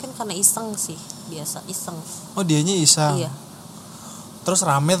awalnya mungkin karena iseng sih, biasa iseng. Oh, dianya iseng. Iya. Terus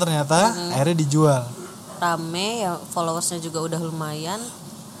rame ternyata, akhirnya dijual. Rame ya, followersnya juga udah lumayan.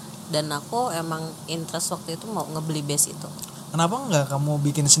 Dan aku emang interest waktu itu mau ngebeli base itu. Kenapa enggak kamu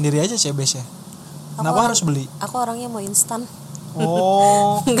bikin sendiri aja sih base-nya? Kenapa harus beli? Aku orangnya mau instan.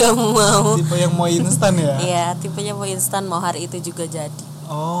 Oh, Nggak mau. tipe yang mau instan ya? Iya, tipenya mau instan, mau hari itu juga jadi.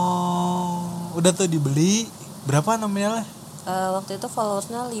 Oh, udah tuh dibeli. Berapa nominalnya? Waktu itu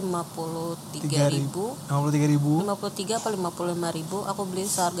followersnya 53.000. 53 apa 55.000. Aku beli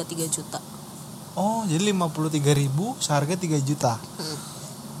seharga 3 juta. Oh, jadi 53.000 seharga 3 juta.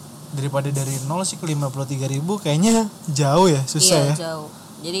 Daripada dari 0 sih ke 53.000 kayaknya jauh ya, susah iya, ya. Jauh.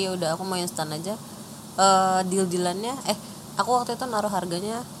 Jadi ya udah aku mau instan aja. Deal-dealannya aku waktu itu naruh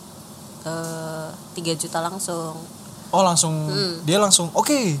harganya 3 juta langsung. Oh langsung dia langsung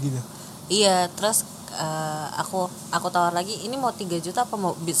oke gitu. Iya, terus aku tawar lagi, ini mau 3 juta apa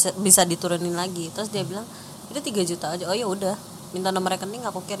mau bisa diturunin lagi. Terus dia bilang ini 3 juta aja. Oh ya udah, minta nomor rekening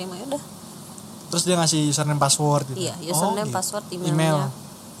aku kirim, ya udah. Terus dia ngasih username password gitu. Iya, username, gitu. password, emailnya.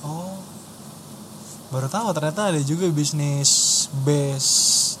 Oh. Baru tahu ternyata ada juga bisnis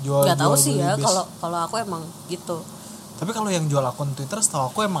base jual. Nggak tahu sih beli ya, base. kalau aku emang gitu. Tapi kalau yang jual akun Twitter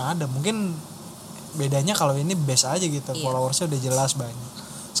setahu aku emang ada. Mungkin bedanya kalau ini base aja gitu. Iya. Followersnya udah jelas banyak.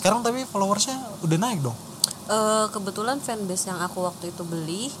 Sekarang tapi followersnya udah naik dong. Kebetulan fanbase yang aku waktu itu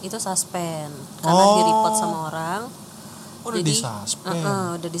beli itu suspend karena di-report sama orang. Udah Jadi, disuspend.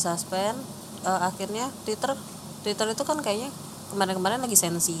 udah disuspend. Akhirnya Twitter itu kan kayaknya kemarin lagi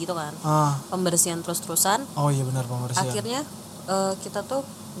sensi gitu kan. Pembersihan terus-terusan. Oh iya benar pembersihan. Akhirnya kita tuh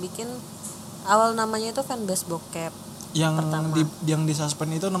bikin awal namanya itu fanbase bokep. Yang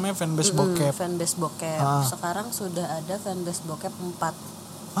disuspend itu namanya fanbase bokep. Fanbase bokep. Sekarang sudah ada fanbase bokep 4.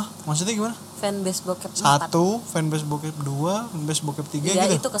 Hah? Maksudnya gimana? Fanbase bokep 4. 1, fanbase bokep 2, fanbase bokep 3 ya,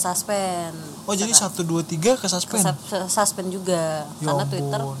 gitu? Itu ke suspend. Oh jadi 1, 2, 3 ke suspend? Suspend juga. Ya karena ampun.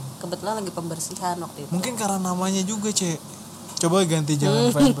 Twitter kebetulan lagi pembersihan waktu itu. Mungkin karena namanya juga, Cek. Coba ganti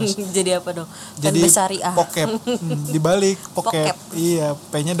jangan fanbase. Jadi apa dong? Jadi Fanbase syariah. pokep. Dibalik pokep. Pokep. Iya,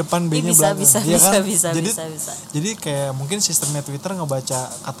 P-nya depan, B-nya bisa, belakang. bisa. Jadi kayak mungkin sistemnya Twitter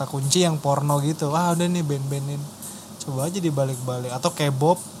ngebaca kata kunci yang porno gitu. Wah, udah nih band-bandin. Coba aja dibalik-balik atau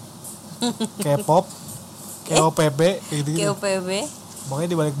K-pop, K-pop, KOPB gitu-gitu. KOPB. Pokoknya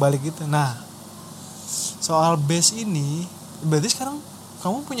dibalik-balik gitu. Nah, soal base ini, berarti sekarang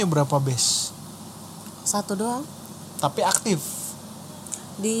kamu punya berapa base? 1 doang. Tapi aktif.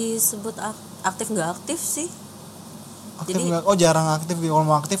 Disebut aktif nggak aktif sih. Aktif Jadi, nggak? Oh jarang aktif. Kalau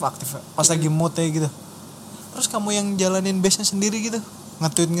mau aktif pas lagi mood ya gitu. Terus kamu yang jalanin base-nya sendiri gitu?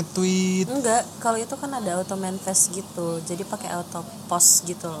 Nge-tweet? Enggak, kalau itu kan ada auto manifest gitu. Jadi pakai auto post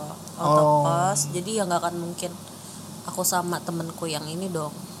gitu loh. Auto post. Jadi ya nggak akan mungkin aku sama temenku yang ini dong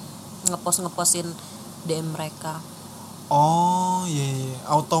ngepostin DM mereka. Oh iya.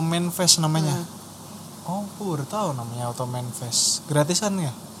 Auto manifest namanya. Oh, aku baru tahu namanya auto manifest. Gratisan ya?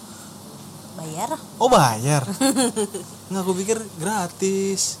 Bayar. Oh bayar. Nggak, aku pikir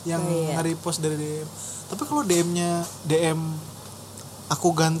gratis yang nge-repost dari DM. Tapi kalau DM-nya DM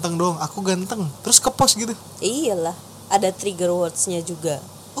aku ganteng doang, aku ganteng, terus ke post gitu. Iyalah, ada trigger words-nya juga.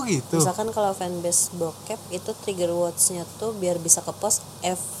 Oh gitu. Misalkan kalau fanbase bokep itu trigger words-nya tuh biar bisa ke post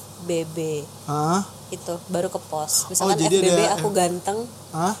FBB. Itu baru ke post. Misalkan FBB aku ganteng,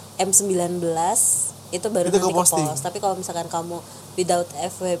 M19 itu baru itu nanti ke post. Tapi kalau misalkan kamu without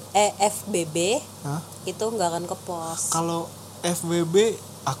FBB itu nggak akan ke post. Kalau FBB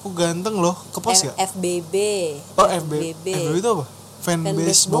aku ganteng loh, ke post ya? FBB. Oh FBB itu apa?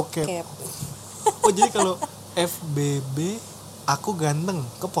 Fanbase bokep. Oh jadi kalau FBB aku ganteng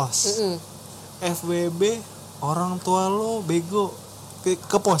ke post. FBB orang tua lo bego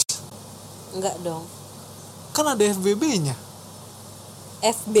ke post. Enggak dong. Kan ada FBB-nya.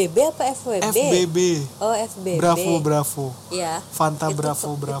 FBB apa FWB? FBB. Oh FBB. Bravo. Iya. Fanta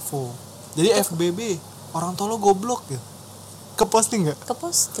Bravo. Jadi FBB orang tua lo goblok ya. Ke posting nggak? Ke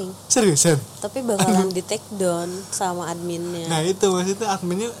posting. Seriusan? Tapi bakalan di take down sama adminnya. Nah itu maksudnya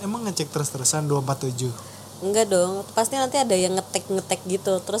adminnya emang ngecek terus-terusan 247. Enggak dong, pasti nanti ada yang ngetek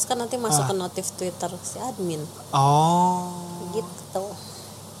gitu. Terus kan nanti masuk ke notif Twitter si admin. Oh. Gitu.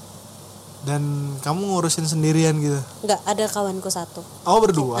 Dan kamu ngurusin sendirian gitu? Enggak, ada kawanku satu. Oh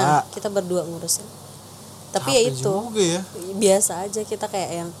berdua? Kita berdua ngurusin. Tapi capek ya itu juga ya. Biasa aja kita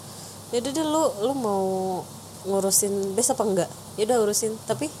kayak yang yaudah deh lu mau ngurusin base apa enggak? Ya udah urusin,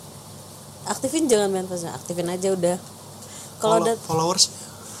 tapi aktifin jangan main pesan, aktifin aja udah. Kalau ada followers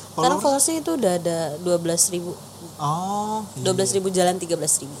sekarang followersnya itu udah ada 12.000. Oh. 12.000 jalan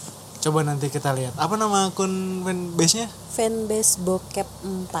 13.000. Coba nanti kita lihat. Apa nama akun fanbase-nya? Fanbase bokep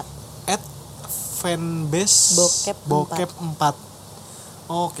 4. @fanbase bokep 4.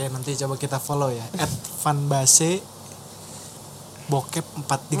 Oke, nanti coba kita follow ya. @fanbase bokep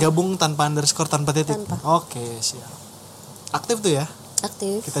 4 digabung tanpa underscore, tanpa titik. Oke, siap. Aktif tuh ya?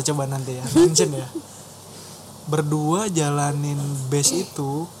 Aktif. Kita coba nanti ya, mention ya. Berdua jalanin base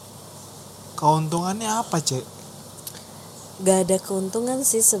itu keuntungannya apa, Cek? Gak ada keuntungan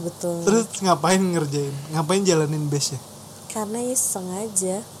sih sebetulnya. Terus ngapain jalanin base ya? Karena iseng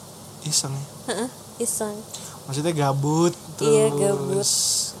aja. Iseng. Iseng. Maksudnya gabut terus. Iya, gabut.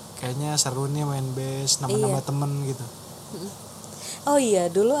 Kayaknya seru nih main base, nama-nama temen gitu. Oh iya,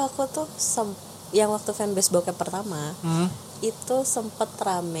 dulu aku tuh yang waktu fanbase bokep pertama itu sempet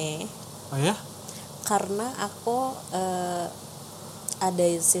rame. Oh ya? karena aku ada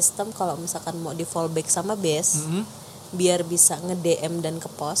sistem kalau misalkan mau di fallback sama base, biar bisa nge-DM dan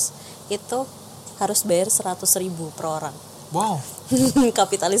ke pos itu harus bayar 100.000 per orang. Wow.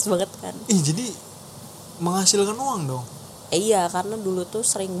 Kapitalis banget kan. Jadi menghasilkan uang dong. Iya, karena dulu tuh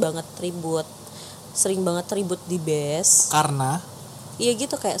sering banget ribut di base. Karena iya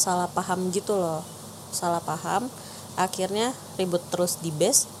gitu, kayak salah paham gitu loh. Salah paham, akhirnya ribut terus di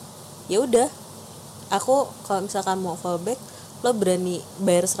base. Ya udah, aku kalau misalkan mau fallback, lo berani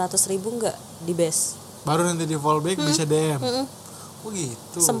bayar 100.000 nggak di base? baru nanti di fallback bisa DM. Oh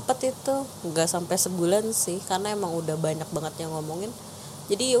gitu. Sempet itu nggak sampai sebulan sih, karena emang udah banyak banget yang ngomongin.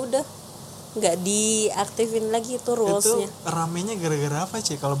 Jadi ya udah nggak diaktifin lagi itu rulesnya. Itu ramenya gara-gara apa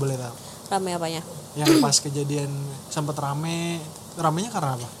sih kalau boleh tahu? Rame apanya? Yang pas kejadian sempat ramenya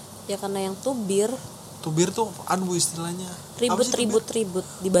karena apa? Ya karena yang tubir Tubir tuh aduh istilahnya apa sih ribut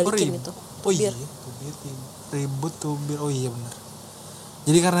dibalikin itu. Oh iya, ribut tubir. Oh iya benar.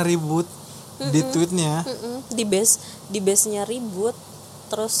 Jadi karena ribut di tweetnya, di base-nya ribut,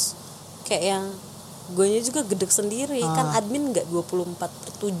 terus kayak yang guanya juga gedek sendiri, kan admin nggak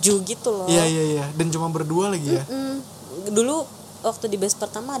 24/7 gitu loh. Iya, dan cuma berdua lagi ya. Dulu waktu di base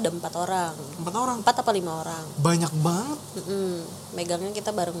pertama ada 4 orang. 4 apa 5 orang. Banyak banget. Megangnya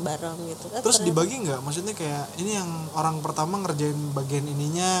kita bareng-bareng gitu. Terus dibagi nggak? Maksudnya kayak ini yang orang pertama ngerjain bagian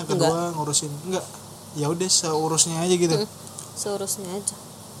ininya, kedua ngurusin enggak? Ya udah seurusnya aja gitu. Seurusnya aja.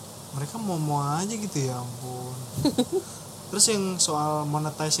 Mereka mau aja gitu, ya ampun. Terus yang soal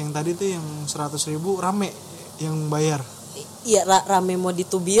monetize yang tadi tuh yang 100.000 rame yang bayar. Iya, rame mau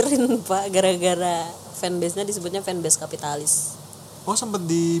ditubirin Pak, gara-gara fanbase-nya disebutnya fanbase kapitalis. Oh sempat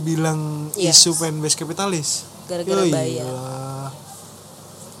dibilang isu fanbase kapitalis. Gara-gara bayar.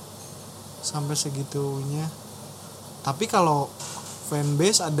 Sampai segitunya. Tapi kalau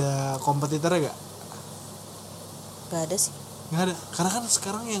fanbase ada kompetitornya gak? Gak ada sih. Gak ada. Karena kan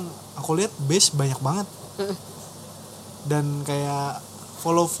sekarang yang aku lihat base banyak banget. Dan kayak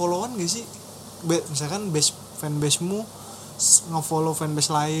follow-followan gak sih? Misalkan fanbase-mu nge-follow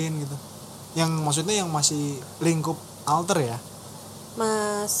fanbase lain gitu. Yang maksudnya yang masih lingkup alter ya?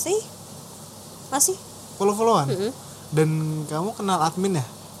 Masih follow-followan. Dan kamu kenal admin ya?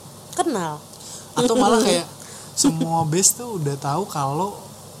 Kenal. Atau malah kayak semua base tuh udah tahu kalau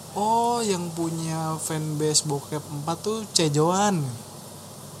yang punya fanbase bokep 4 tuh Cejoan.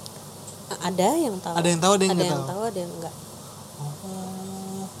 Ada yang tahu. Ada yang tahu, ada yang enggak tahu. Ada yang enggak.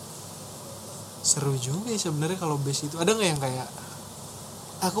 Oh. Seru juga ya sebenarnya kalau base itu. Ada enggak yang kayak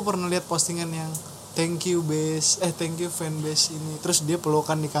aku pernah lihat postingan yang thank you fanbase ini, terus dia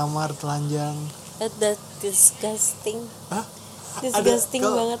pelukan di kamar telanjang. That disgusting. Hah? Disgusting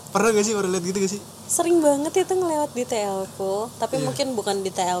banget. Pernah gak sih lihat gitu gak sih? Sering banget itu ngelewat di TL ku, tapi Iya. mungkin bukan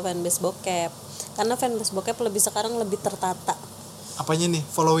di TL fanbase bokep. Karena fanbase bokep sekarang lebih tertata. Apanya nih?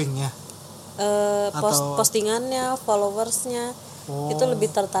 Followingnya? Atau Postingannya, followersnya itu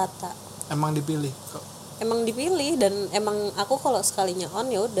lebih tertata. Emang dipilih? Emang dipilih, dan emang aku kalau sekalinya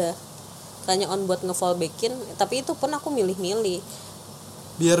on ya udah. Sekalinya on buat nge-fallbackin, tapi itu pun aku milih-milih.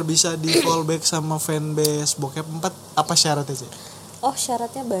 Biar bisa di fallback sama fanbase bokep 4 apa syaratnya sih? Oh,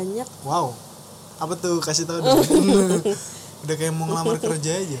 syaratnya banyak. Wow. Apa tuh? Kasih tahu dong. Udah kayak mau ngelamar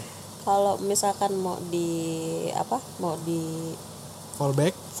kerja aja. Kalau misalkan mau di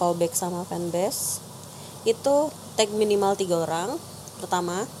fallback sama fanbase, itu tag minimal 3 orang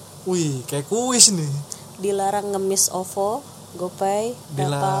pertama. Wih, kayak kuis nih. Dilarang nge-miss OVO, GoPay, PayPal.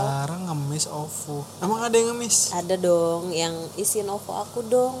 Dilarang ngemis OVO. Emang ada yang ngemis? Ada dong, yang isiin OVO aku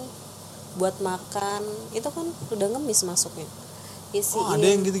dong buat makan. Itu kan udah ngemis masuknya. Isiin. Oh, ada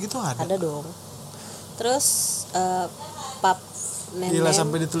yang gitu-gitu ada. Ada dong. Terus pap nenek. Gila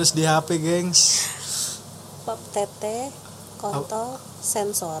sampai ditulis di HP, gengs. Pap tete, kontol,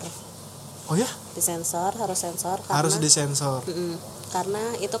 sensor. Oh ya? Disensor, harus sensor karena Harus disensor. karena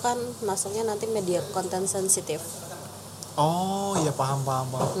itu kan masuknya nanti media konten sensitif. Oh iya, paham.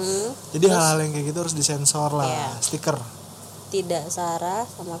 Jadi Terus, hal-hal yang kayak gitu harus disensor lah. Iya. Stiker. Tidak sara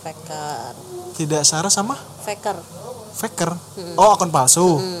sama faker. Tidak sara sama Faker. faker. Oh, akun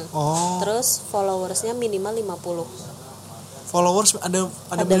palsu. Oh. Terus followersnya minimal 50. Followers ada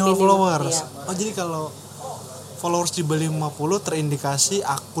Ada minimal minimal, followers. iya. Oh, jadi kalau followers di bawah 50 terindikasi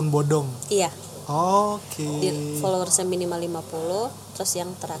akun bodong. Iya. Oke. Followersnya minimal 50. Terus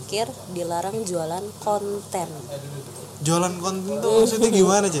yang terakhir dilarang jualan konten. Jualan konten tuh maksudnya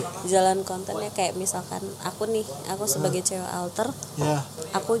gimana, Cek? Jualan kontennya kayak misalkan aku sebagai cewek alter, Ya.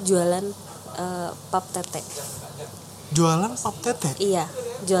 aku jualan pap tete. Jualan pap tete. Iya,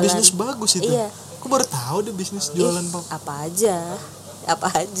 jualan. Bisnis bagus itu. Iya. Aku baru tahu deh bisnis jualan pap. Apa aja. apa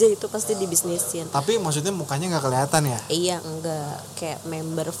aja itu pasti dibisnisin. Tapi maksudnya mukanya nggak kelihatan ya? Iya, enggak kayak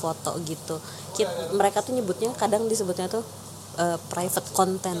member foto gitu. Mereka tuh nyebutnya, kadang disebutnya tuh private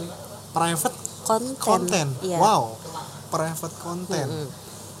content. Private Content. Iya. Wow, private content.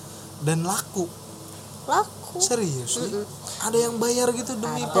 Dan laku. Serius nih? Ada yang bayar gitu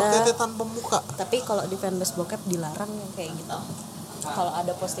demi PTT tanpa muka? Tapi kalau di fanbase bokep dilarang yang kayak gitu. Kalau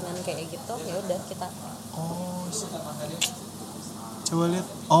ada postingan kayak gitu ya udah kita. Oh, coba lihat.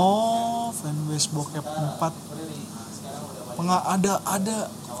 Fanbase bokep 4. Ada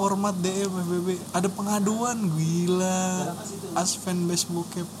format DM FBB, ada pengaduan, gila. As fanbase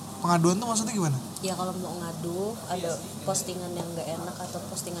bokep. Pengaduan tuh maksudnya gimana? Ya kalau mau ngadu, ada postingan yang nggak enak atau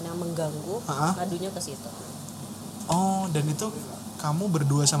postingan yang mengganggu, ngadunya ke situ. Oh, dan itu kamu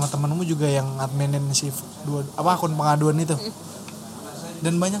berdua sama temanmu juga yang adminin si akun pengaduan itu?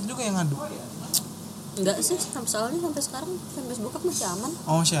 Dan banyak juga yang ngadu? Enggak sih, soalnya sampai sekarang fanbase bokep masih aman.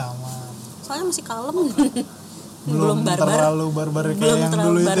 Oh, masih aman. Soalnya masih kalem. belum terlalu barbar kayak yang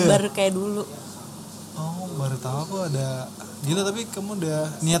dulu itu. Barbar kayak dulu. Oh, baru tahu aku ada. Gila, tapi kamu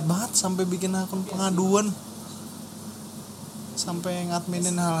udah niat banget sampai bikin akun pengaduan, sampai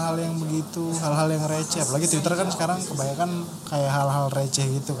ngadminin hal-hal yang begitu, hal-hal yang receh. Apalagi Twitter kan sekarang kebanyakan kayak hal-hal receh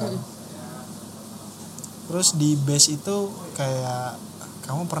gitu kan. Terus di base itu kayak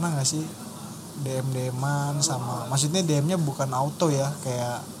kamu pernah nggak sih DM-an sama, maksudnya DM-nya bukan auto ya,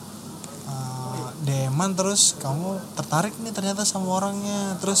 kayak DM-an terus kamu tertarik nih ternyata sama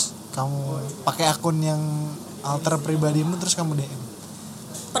orangnya, terus kamu pakai akun yang alter pribadimu terus kamu DM?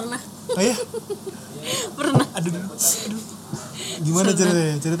 Pernah. Oh ya? Pernah. Aduh. Gimana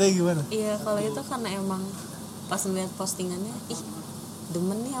ceritanya gimana? Iya, kalau itu karena emang pas ngeliat postingannya,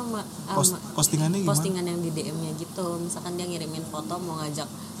 demen nih sama postingannya gimana? Postingan yang di DM-nya gitu. Misalkan dia ngirimin foto mau ngajak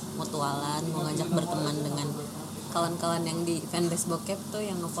mutualan, mau ngajak berteman dengan kawan-kawan yang di fanbase bokep tuh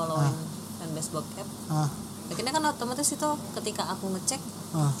yang nge-followin fanbase bokep. Akhirnya kan otomatis itu ketika aku ngecek,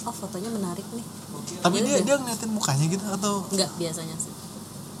 fotonya menarik nih. Tapi dia ngeliatin mukanya gitu atau? Enggak, biasanya sih.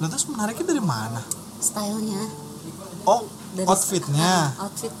 Lah terus menariknya dari mana? Stylenya. Oh, dari outfitnya.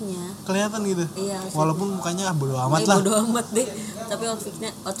 Kelihatan gitu. Iya. Walaupun mukanya bodo amat lah. Bodo amat deh. Tapi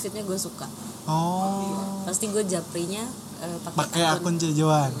outfitnya gue suka. Oh. Pasti gue japrinya pakai akun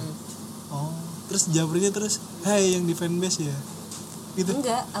Cejoan. Oh. Terus japrinya terus, hey yang di fanbase ya. Gitu.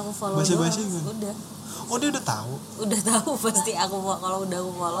 Enggak, aku follow basi-basi doang. Udah. Oh, dia udah tahu. Udah tahu pasti kalau udah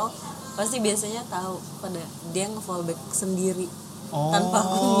aku follow pasti biasanya tahu pada dia nge-follow back sendiri tanpa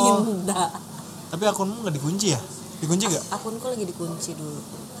aku minta. Tapi akunmu nggak dikunci ya? Dikunci nggak? Akunku lagi dikunci dulu.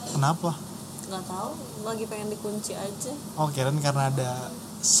 Kenapa? Nggak tahu, lagi pengen dikunci aja. Oh, kirain karena ada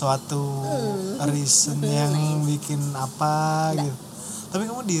suatu reason yang bikin apa gitu. Tapi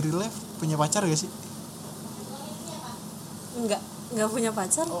kamu di real life punya pacar gak sih? Nggak punya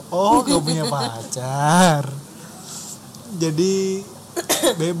pacar. Oh, nggak punya pacar. Jadi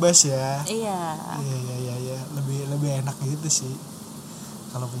bebas ya. Iya. Lebih enak gitu sih.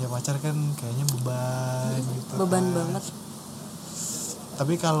 Kalau punya pacar kan kayaknya beban gitu. Beban kan. banget.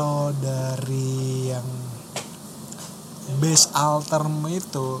 Tapi kalau dari yang base alterm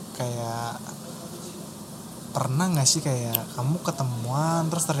itu kayak pernah nggak sih kayak kamu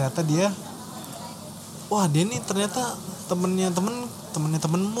ketemuan terus ternyata dia nih ternyata temennya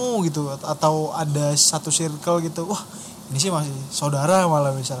temenmu gitu, atau ada satu circle gitu, wah ini sih masih saudara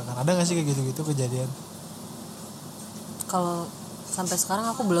malah misalkan, ada nggak sih kayak gitu kejadian? Kalau sampai sekarang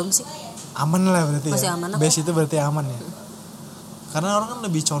aku belum sih. Aman lah berarti. Masih ya? aman. Base itu berarti aman ya. Karena orang kan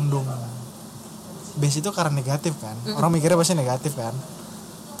lebih condong base itu karena negatif kan. Orang mikirnya pasti negatif kan.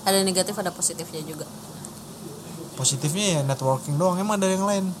 Ada negatif ada positifnya juga. Positifnya ya networking doang, emang ada yang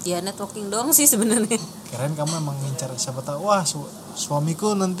lain? Ya networking doang sih sebenarnya. Kirain kamu emang ngincar siapa tahu, wah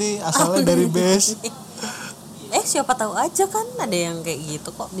suamiku nanti asalnya dari base. Siapa tahu aja kan, ada yang kayak gitu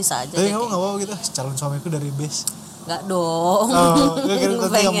kok, bisa aja. Tapi kamu nggak mau gitu, calon suamiku dari base? Nggak dong. Oh,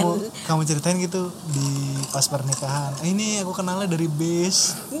 nanti kamu ceritain gitu di pas pernikahan. Ini aku kenalnya dari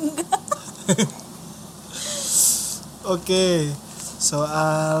base. Oke.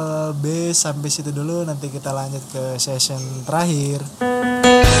 Soal B sampai situ dulu, nanti kita lanjut ke session terakhir.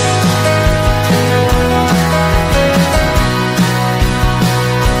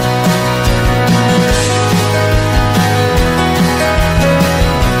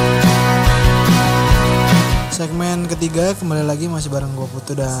 Segmen ketiga kembali lagi masih bareng gue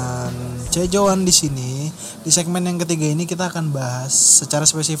Putu dan Cejoan di sini. Di segmen yang ketiga ini kita akan bahas secara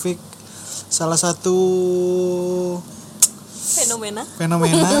spesifik salah satu fenomena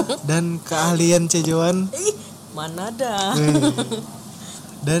dan keahlian Cejoan. Mana ada.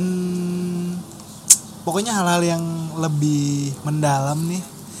 Dan pokoknya hal-hal yang lebih mendalam nih.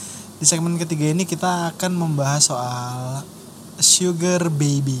 Di segmen ketiga ini kita akan membahas soal sugar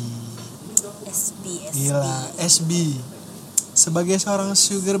baby. SB. Gila, SB. Sebagai seorang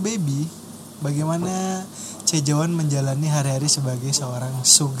sugar baby, bagaimana Cejawan menjalani hari-hari sebagai seorang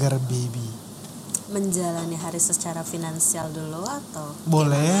sugar baby? Menjalani hari secara finansial dulu atau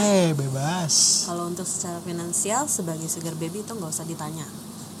Boleh, bebas. kalau untuk secara finansial sebagai sugar baby itu nggak usah ditanya.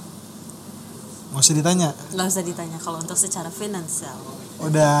 Nggak usah ditanya. Nggak usah ditanya kalau untuk secara finansial.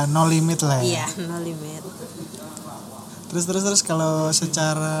 Udah no limit lah ya. Iya, no limit. Terus kalau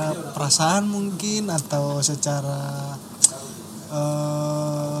secara perasaan mungkin atau secara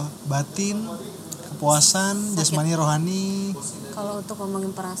batin, kepuasan, jasmani, rohani. Kalau untuk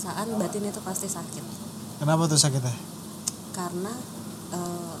ngomongin perasaan, batin itu pasti sakit. Kenapa tuh sakitnya? Karena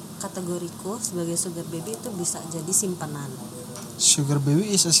kategoriku sebagai sugar baby itu bisa jadi simpanan. Sugar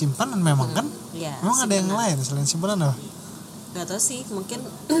baby is a simpanan memang kan? Iya. Memang ada yang lain selain simpanan apa? Gak tau sih, mungkin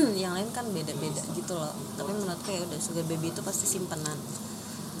yang lain kan beda-beda gitu loh. Tapi menurutku ya udah sugar baby itu pasti simpanan.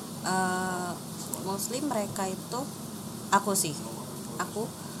 Mostly mereka itu aku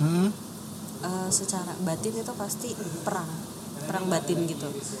secara batin itu pasti perang batin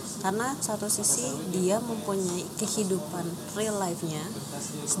gitu. Karena satu sisi dia mempunyai kehidupan real life-nya,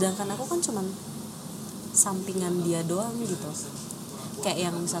 sedangkan aku kan cuman sampingan dia doang gitu.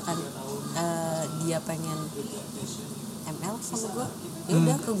 Kayak yang misalkan dia pengen ML sama gue, ya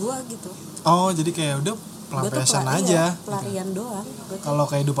udah ke gue gitu. Oh, jadi kayak udah pelampiasan aja. Pelarian gitu. Doang. Kalau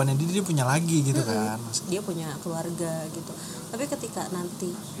kehidupannya dia punya lagi gitu kan. Dia punya keluarga gitu. Tapi ketika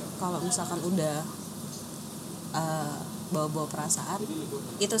nanti kalau misalkan udah bawa-bawa perasaan,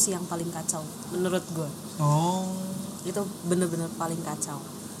 itu sih yang paling kacau menurut gue. Oh. Itu bener-bener paling kacau.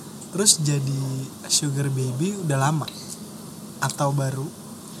 Terus jadi sugar baby udah lama atau baru?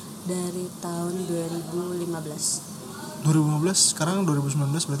 Dari tahun 2015. 2015, sekarang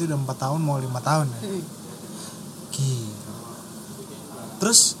 2019 berarti udah 4 tahun mau 5 tahun ya. Gila.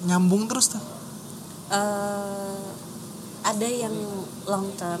 Terus nyambung terus tuh. Ada yang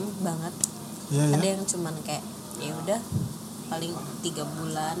long term banget. Iya, Ada ya. yang cuman kayak ya udah paling 3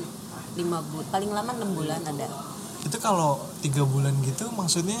 bulan, 5 bulan, paling lama 6 bulan ada. Itu kalau 3 bulan gitu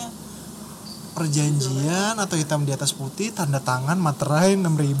maksudnya perjanjian atau hitam di atas putih, tanda tangan, materai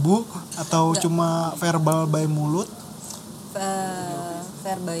 6.000 atau Enggak. cuma verbal by mulut?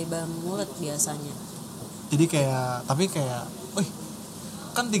 Verbal mulut biasanya. Jadi kayak, tapi kayak,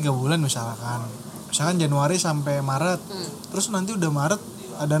 kan 3 bulan misalkan Januari sampai Maret, terus nanti udah Maret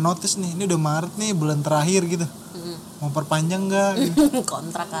ada notice nih, ini udah Maret nih bulan terakhir gitu, mau perpanjang nggak? Gitu.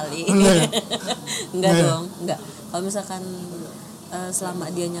 Kontrak kali. Enggak ya? Enggak dong, enggak. Kalau misalkan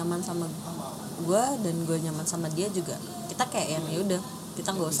selama dia nyaman sama gue dan gue nyaman sama dia juga, kita kayak yang ya udah,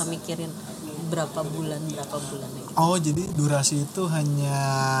 kita nggak usah mikirin berapa bulan gitu. Oh, jadi durasi itu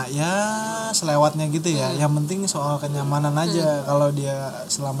hanya ya selewatnya gitu ya. Yang penting soal kenyamanan aja. Kalau dia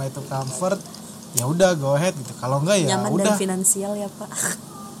selama itu comfort, ya udah go ahead gitu. Kalau enggak ya nyaman udah. dan finansial ya Pak.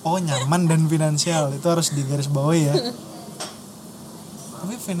 Oh, nyaman dan finansial itu harus digarisbawahi ya.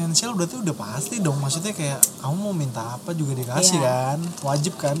 Tapi finansial berarti udah pasti dong. Maksudnya kayak kamu mau minta apa juga dikasih kan,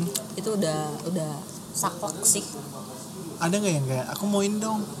 wajib kan. Itu udah saklek sih. Ada nggak yang kayak aku mau ini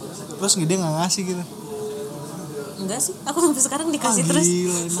dong, terus dia nggak ngasih gitu? Enggak sih, aku sampai sekarang dikasih terus.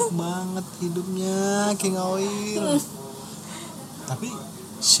 Gila, enak banget hidupnya, King Oil. Tapi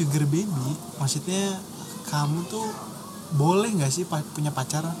sugar baby, maksudnya kamu tuh boleh nggak sih punya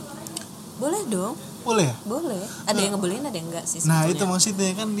pacar? Boleh dong. Boleh ya? Boleh. Ada yang ngebolehin, ada yang enggak sih Nah sebetulnya. itu maksudnya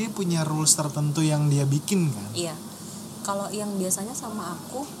kan dia punya rules tertentu yang dia bikin kan. Iya. Kalau yang biasanya sama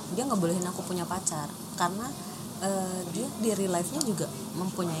aku, dia ngebolehin aku punya pacar karena dia di real life-nya juga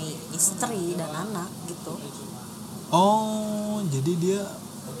mempunyai istri dan anak gitu. Oh, jadi dia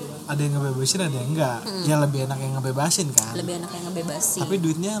ada yang ngebebasin, ada yang enggak. Ya lebih enak yang ngebebasin kan. Lebih enak yang ngebebasin. Tapi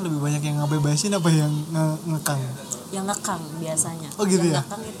duitnya lebih banyak yang ngebebasin apa yang ngekang? Yang ngekang biasanya. Oh, gitu yang ya?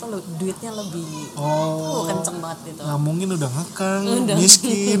 ngekang itu duitnya lebih kenceng banget gitu. Nggak mungkin udah ngekang,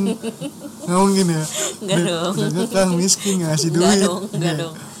 miskin. Nggak mungkin ya? Enggak dong. Udah ngekang, miskin, nggak ngasih duit. Enggak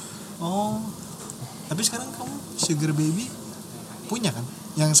dong. Oh, tapi sekarang kamu sugar baby punya kan?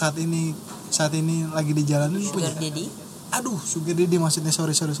 Yang saat ini lagi dijalanin punya? Sugar daddy Aduh, sugar daddy maksudnya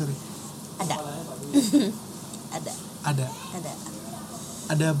sorry. ada. Ada. Ada.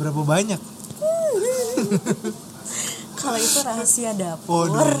 Ada berapa banyak? Kalau itu rahasia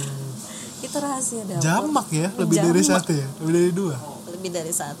dapur. Waduh. Itu rahasia dapur. Jamak ya, lebih dari Jamak. 1 ya, lebih dari 2. Lebih dari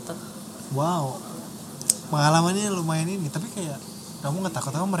 1. Wow, pengalamannya lumayan ini. Tapi kayak kamu nggak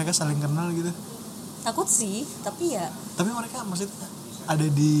takut apa mereka saling kenal gitu? Takut sih, tapi ya Tapi mereka maksudnya ada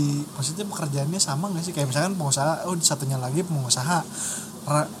di, maksudnya pekerjaannya sama nggak sih, kayak misalkan pengusaha, satunya lagi pengusaha,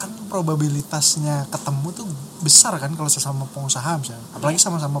 kan probabilitasnya ketemu tuh besar kan kalau sesama pengusaha misalnya, apalagi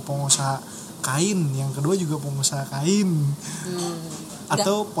sama-sama pengusaha kain, yang kedua juga pengusaha kain,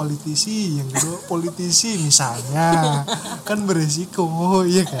 atau politisi, yang kedua politisi misalnya, kan beresiko,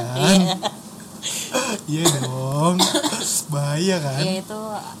 iya kan? Iya dong, bahaya kan? Ya itu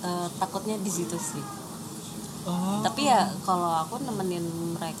takutnya di situ sih. Tapi ya kalau aku nemenin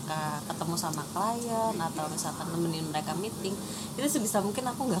mereka ketemu sama klien atau misalkan nemenin mereka meeting, itu sebisa mungkin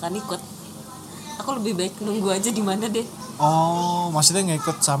aku nggak akan ikut. Aku lebih baik nunggu aja di mana deh. Oh, maksudnya nggak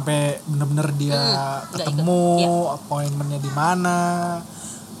ikut sampai bener-bener dia ketemu, appointmentnya di mana?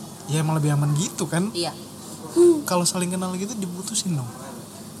 Ya emang lebih aman gitu kan? Iya. Kalau saling kenal gitu diputusin dong.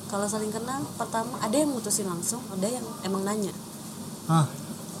 Kalau saling kenal, pertama ada yang mutusin langsung, ada yang emang nanya.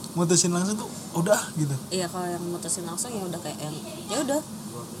 Mutusin langsung tuh udah gitu. Iya, kalau yang mutusin langsung ya udah kayak yang ya udah.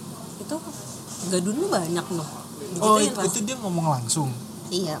 Itu gak dulu banyak loh. Itu dia ngomong langsung.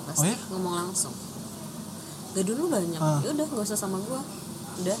 Iya, pasti ya? ngomong langsung. Gak dulu banyak. Ya udah, enggak usah sama gua.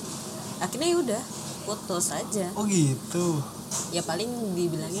 Udah. Akhirnya ya udah, putus aja. Oh gitu. Ya paling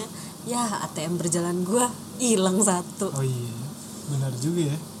dibilangnya, ya ATM berjalan gua hilang satu. Oh iya. Benar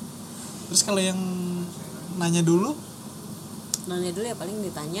juga ya. Terus kalau yang nanya dulu ya paling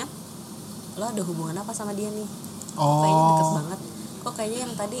ditanya, lo ada hubungan apa sama dia nih? Oh. Kayaknya deket banget. Kok kayaknya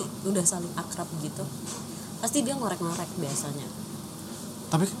yang tadi udah saling akrab gitu. Pasti dia ngorek-ngorek biasanya.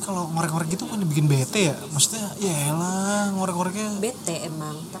 Tapi kalau ngorek-ngorek gitu kan bikin bete ya. Maksudnya ya elah ngorek-ngoreknya. Bete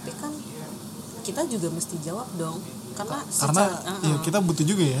emang, tapi kan kita juga mesti jawab dong. Karena ya kita butuh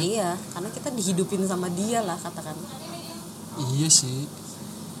juga ya. Iya, karena kita dihidupin sama dia lah katakan. Iya sih.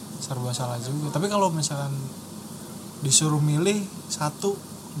 Serba salah juga. Tapi kalau misalkan disuruh milih satu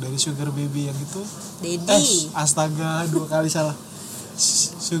dari sugar baby yang itu, Daddy. Astaga, 2 kali salah.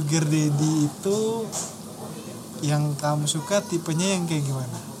 Sugar daddy itu yang kamu suka tipenya yang kayak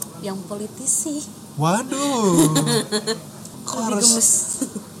gimana? Yang politisi. Waduh. Kok Lebih harus gemes.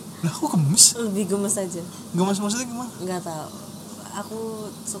 Lah kok gemes? Lebih gemes aja. Gemes maksudnya gimana? Nggak tahu. Aku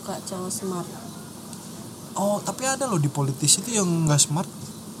suka cowok smart. Oh, tapi ada loh di politisi itu yang nggak smart.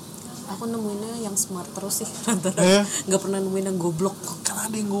 Aku nemuinnya yang smart terus sih rata-rata. Nggak pernah nemuin yang goblok. Kan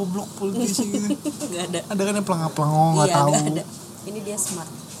ada yang goblok politisi gitu. Nggak ada. Ada kan yang pelangap-pelangong nggak tahu. Ada. Ini dia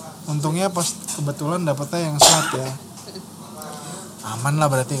smart. Untungnya pas kebetulan dapetnya yang smart ya. Aman lah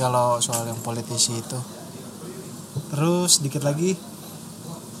berarti kalau soal yang politisi itu. Terus dikit lagi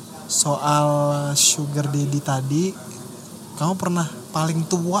soal sugar daddy tadi, kamu pernah paling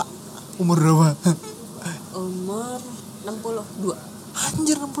tua umur berapa? Umur 62.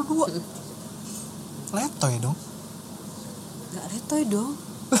 Anjir 62. Letoy dong. Gak letoy dong.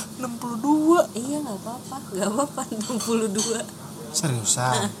 Lah 62. Iya gak apa-apa 62.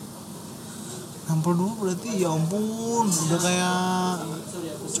 Seriusan? 62 berarti ya ampun, udah kayak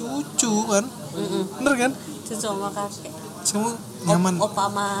cucu kan? Bener kan? Cucu sama kakek. Semua nyaman.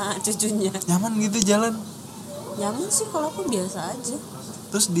 Opa sama cucunya. Nyaman gitu jalan. Nyaman sih kalau aku biasa aja.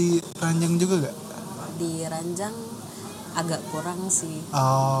 Terus di ranjang juga gak? Di ranjang agak kurang sih.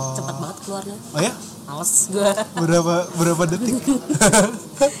 Oh. Cepet banget keluarnya. Oh ya? Males gue. Berapa detik? Gak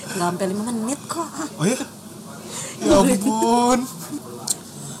sampai 5 menit kok. Oh ya? Ya ampun.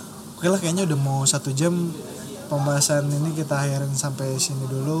 Oke lah, kayaknya udah mau 1 jam pembahasan ini, kita akhirin sampai sini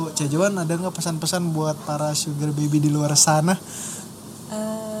dulu. Cejuan, ada nggak pesan-pesan buat para sugar baby di luar sana?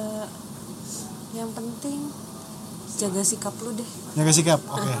 Yang penting jaga sikap lu deh. Jaga sikap,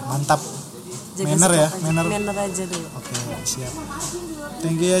 oke, mantap. Jaga Manner ya, sikap manner. Manner aja dulu. Oke, siap.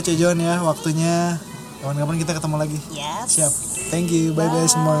 Thank you ya Cejuan ya waktunya. Kapan-kapan kita ketemu lagi. Yes. Siap. Thank you, bye-bye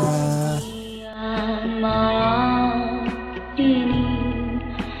semua. Malam ini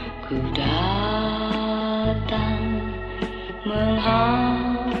ku datang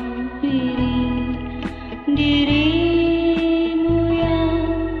menghampiri dirimu yang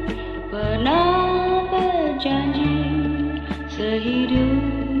pernah berjanji sehidup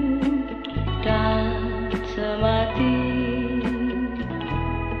dan semati.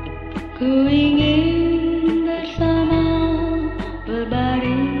 Ku ingin bersama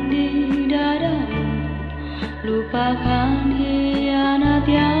berbaring di dadamu, lupakan hianat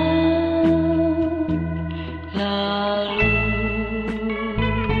yang lalu.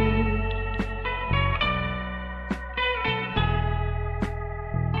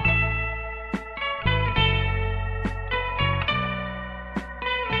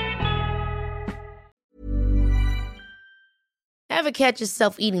 Ever catch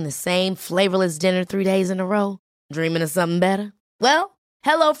yourself eating the same flavorless dinner 3 days in a row? Dreaming of something better? Well,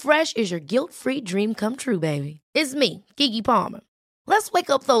 HelloFresh is your guilt-free dream come true, baby. It's me, Keke Palmer. Let's wake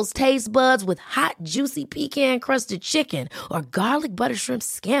up those taste buds with hot, juicy pecan-crusted chicken or garlic butter shrimp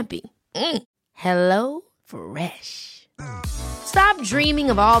scampi. Hello Fresh. Stop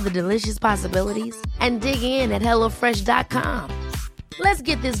dreaming of all the delicious possibilities and dig in at HelloFresh.com. Let's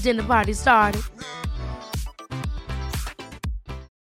get this dinner party started.